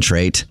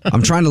concentrate.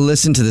 I'm trying to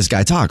listen to this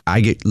guy talk.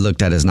 I get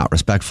looked at as not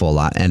respectful a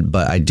lot,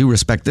 but I do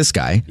respect this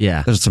guy.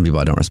 Yeah. There's some people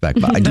I don't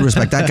respect, but I do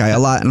respect that guy a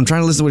lot, and I'm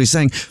trying to listen to what he's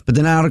saying. But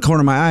then out of the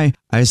corner of my eye,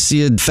 I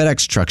see a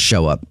FedEx truck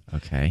show up.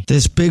 Okay.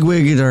 This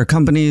bigwig at our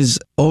company's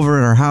over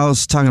at our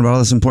house talking about all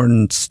this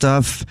important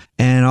stuff,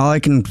 and all I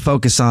can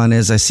focus on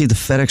is I see the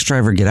FedEx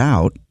driver get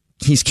out.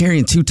 He's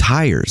carrying 2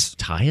 tires.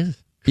 Tires?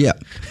 Yeah.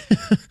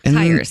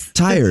 And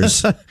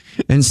tires.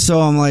 And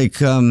so I'm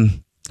like, I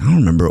don't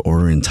remember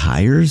ordering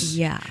tires.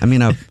 Yeah. I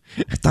mean, I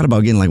thought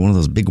about getting like one of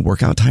those big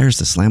workout tires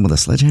to slam with a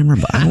sledgehammer,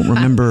 but I don't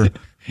remember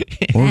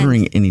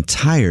ordering any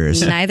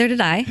tires. Neither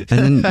did I.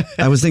 And then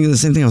I was thinking the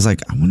same thing. I was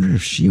like, I wonder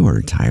if she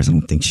ordered tires. I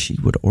don't think she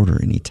would order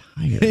any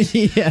tires.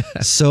 Yeah.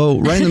 So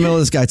right in the middle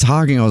of this guy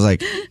talking, I was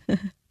like,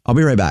 I'll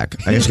be right back.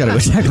 I just got to go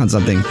check on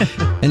something.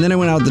 And then I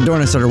went out the door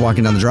and I started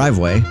walking down the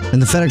driveway.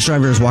 And the FedEx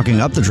driver is walking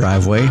up the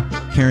driveway,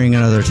 carrying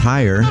another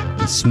tire,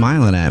 and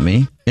smiling at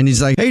me. And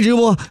he's like, hey,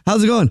 Jubal,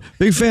 how's it going?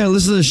 Big fan.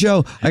 Listen to the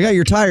show. I got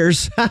your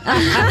tires.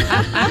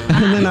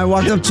 And then I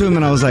walked up to him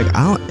and I was like,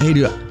 hey,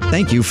 dude,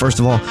 thank you, first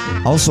of all.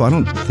 Also, I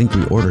don't think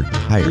we ordered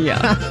tires.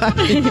 Yeah.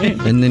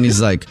 And then he's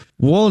like,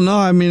 well, no,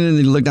 I mean, and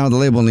he looked down at the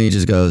label and he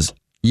just goes,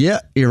 yeah,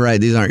 you're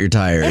right. These aren't your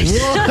tires.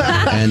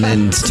 And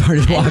then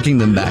started walking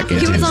them back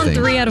into He was his on thing.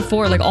 3 out of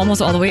 4, like almost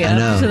all the way I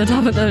know. up to the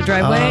top of the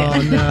driveway.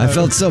 Oh, no. I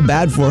felt so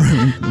bad for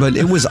him, but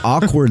it was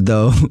awkward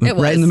though,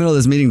 right in the middle of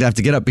this meeting to have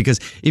to get up because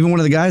even one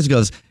of the guys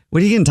goes,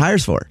 what are you getting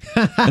tires for?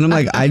 And I'm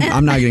like,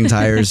 I'm not getting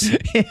tires.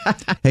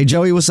 Hey,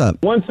 Joey, what's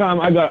up? One time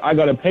I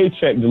got a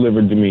paycheck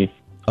delivered to me.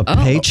 A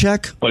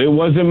paycheck? But it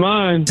wasn't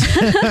mine.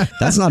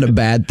 That's not a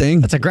bad thing.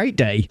 That's a great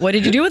day. What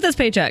did you do with this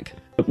paycheck?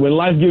 When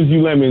life gives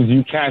you lemons,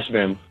 you cash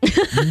them.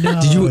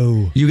 No.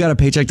 Did you got a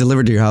paycheck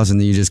delivered to your house and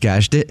then you just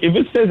cashed it? If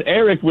it says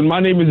Eric when my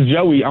name is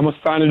Joey, I'm going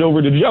to sign it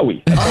over to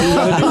Joey.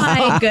 Oh,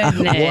 my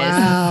goodness.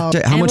 Wow.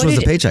 How much was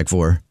the paycheck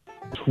for?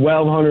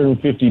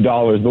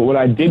 $1,250, but what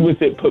I did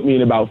with it put me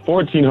in about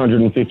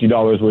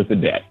 $1,450 worth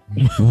of debt.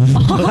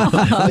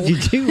 How'd you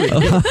do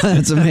it?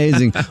 That's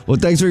amazing. Well,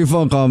 thanks for your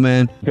phone call,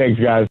 man.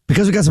 Thanks, guys.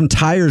 Because we got some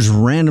tires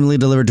randomly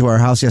delivered to our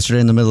house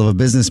yesterday in the middle of a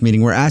business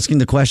meeting, we're asking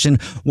the question,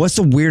 what's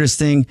the weirdest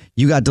thing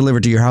you got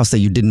delivered to your house that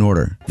you didn't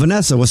order?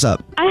 Vanessa, what's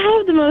up? I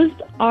have the most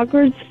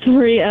awkward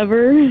story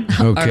ever.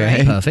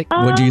 Okay. Perfect.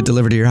 What'd you get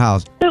delivered to your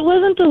house? It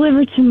wasn't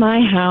delivered to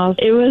my house.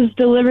 It was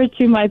delivered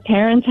to my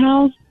parents'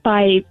 house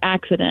by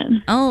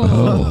accident.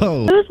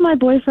 Oh. It was my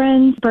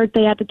boyfriend's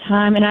birthday at the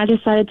time, and I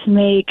decided to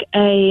make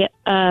a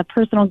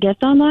personal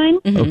gift online.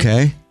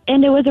 Okay.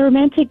 And it was a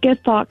romantic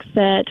gift box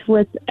set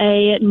with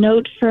a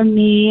note from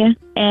me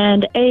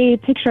and a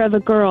picture of a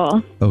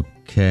girl.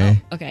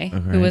 Okay. Okay.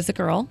 Who was the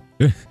girl?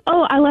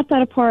 Oh, I left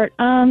that apart.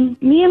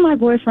 Me and my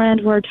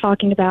boyfriend were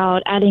talking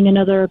about adding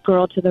another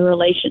girl to the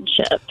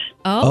relationship.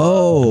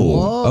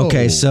 Oh.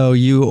 Okay, so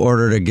you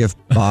ordered a gift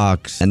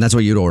box, and that's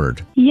what you'd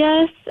ordered.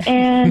 Yes,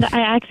 and I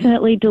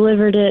accidentally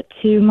delivered it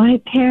to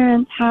my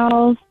parents'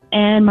 house,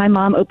 and my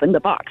mom opened the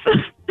box.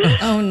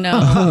 Oh, no.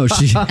 Oh,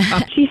 She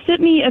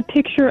sent me a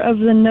picture of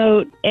the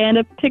note and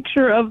a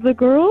picture of the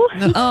girl.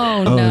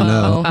 Oh, Oh,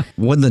 no.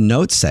 What'd the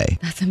note say?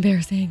 That's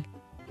embarrassing.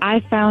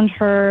 I found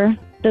her.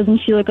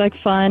 Doesn't she look like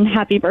fun?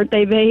 Happy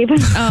birthday, babe.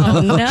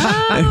 Oh,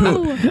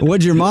 no.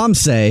 What'd your mom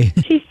say?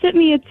 She sent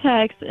me a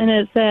text, and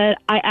it said,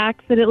 I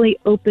accidentally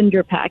opened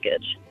your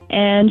package.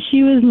 And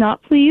she was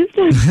not pleased.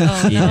 Oh,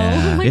 no.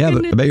 Yeah,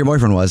 but I bet your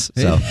boyfriend was.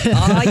 So,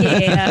 Oh,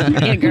 yeah.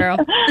 Yeah, girl.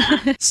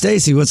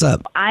 Stacy, what's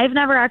up? I've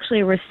never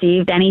actually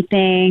received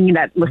anything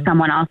that was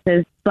someone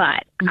else's,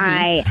 but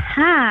I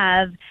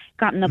have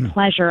gotten the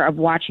pleasure of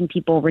watching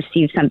people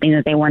receive something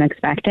that they weren't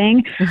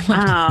expecting.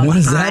 What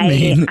does that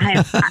mean?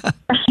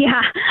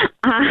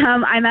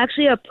 I'm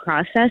actually a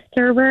process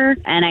server,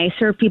 and I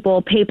serve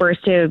people papers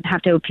to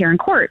have to appear in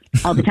court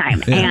all the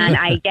time. And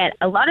I get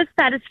a lot of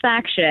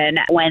satisfaction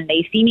when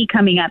they see me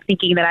coming up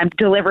thinking that I'm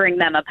delivering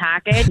them a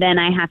package. Then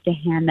I have to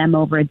hand them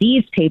over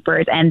these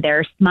papers, and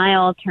their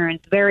smile turns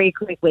very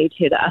quickly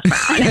to the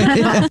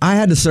frown. I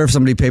had to serve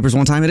somebody papers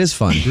one time. It is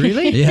fun.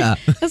 Really? Yeah.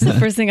 That's the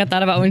first thing I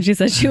thought about when she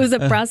said she was a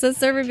process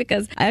server,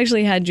 because I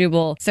actually had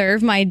Jubal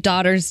serve my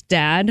daughter's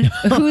dad,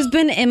 who's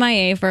been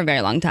MIA for a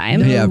very long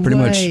time. Yeah, pretty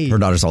much her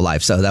daughter's whole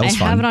life. So that was I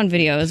fun. have it on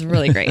video. It was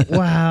really great.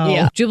 Wow.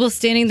 Yeah. Jubal's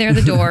standing there at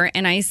the door,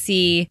 and I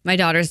see my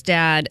daughter's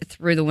dad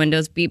through the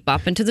windows beep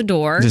bop into the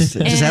door. Just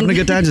having a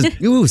good time.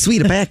 Just, ooh,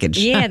 sweet, a package.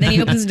 Yeah, then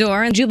he opens the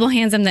door, and Jubal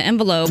hands him the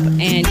envelope,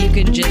 and you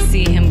could just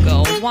see him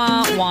go,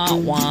 wah, wah,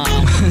 wah.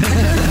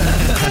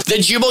 The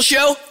Jubal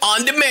Show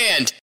on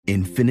demand.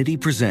 Infiniti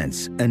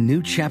presents a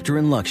new chapter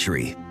in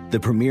luxury. The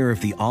premiere of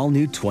the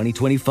all-new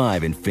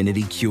 2025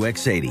 Infiniti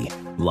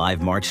QX80.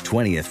 Live March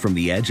 20th from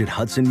the Edge at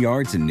Hudson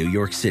Yards in New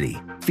York City.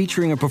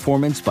 Featuring a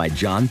performance by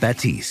John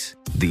Batiste.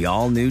 The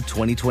all-new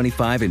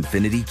 2025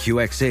 Infiniti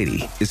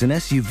QX80 is an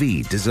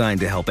SUV designed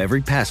to help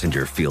every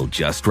passenger feel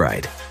just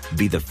right.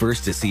 Be the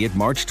first to see it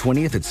March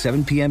 20th at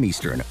 7 p.m.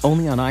 Eastern,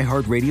 only on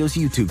iHeartRadio's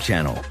YouTube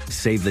channel.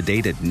 Save the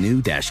date at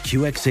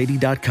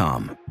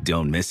new-QX80.com.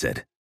 Don't miss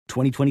it.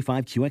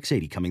 2025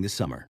 QX80 coming this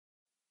summer.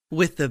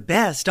 With the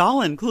best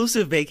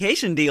all-inclusive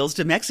vacation deals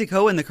to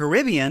Mexico and the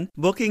Caribbean,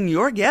 booking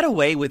your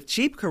getaway with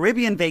Cheap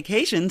Caribbean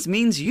Vacations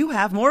means you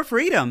have more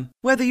freedom.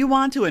 Whether you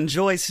want to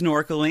enjoy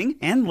snorkeling,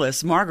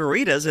 endless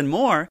margaritas, and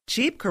more,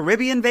 Cheap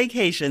Caribbean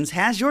Vacations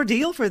has your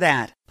deal for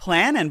that.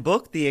 Plan and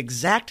book the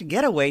exact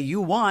getaway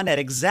you want at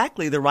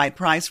exactly the right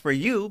price for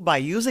you by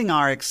using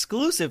our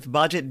exclusive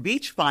budget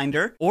beach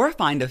finder, or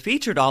find a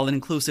featured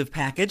all-inclusive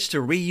package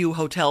to Riu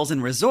Hotels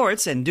and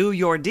Resorts and do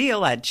your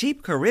deal at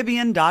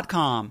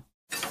cheapcaribbean.com.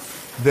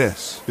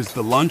 This is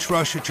the lunch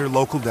rush at your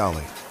local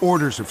deli.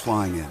 Orders are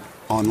flying in.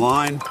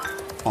 Online,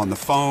 on the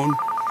phone,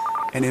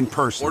 and in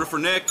person. Order for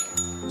Nick.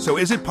 So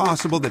is it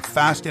possible that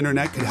fast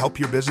internet could help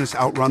your business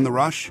outrun the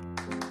rush?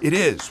 It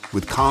is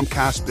with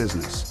Comcast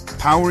Business,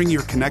 powering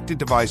your connected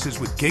devices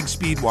with gig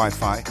speed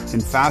Wi-Fi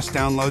and fast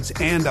downloads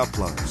and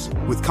uploads.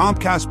 With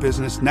Comcast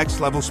Business, next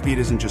level speed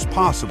isn't just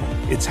possible,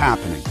 it's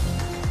happening.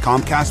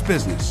 Comcast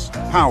Business,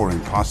 powering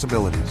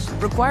possibilities.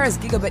 Requires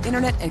gigabit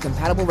internet and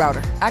compatible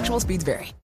router. Actual speeds vary.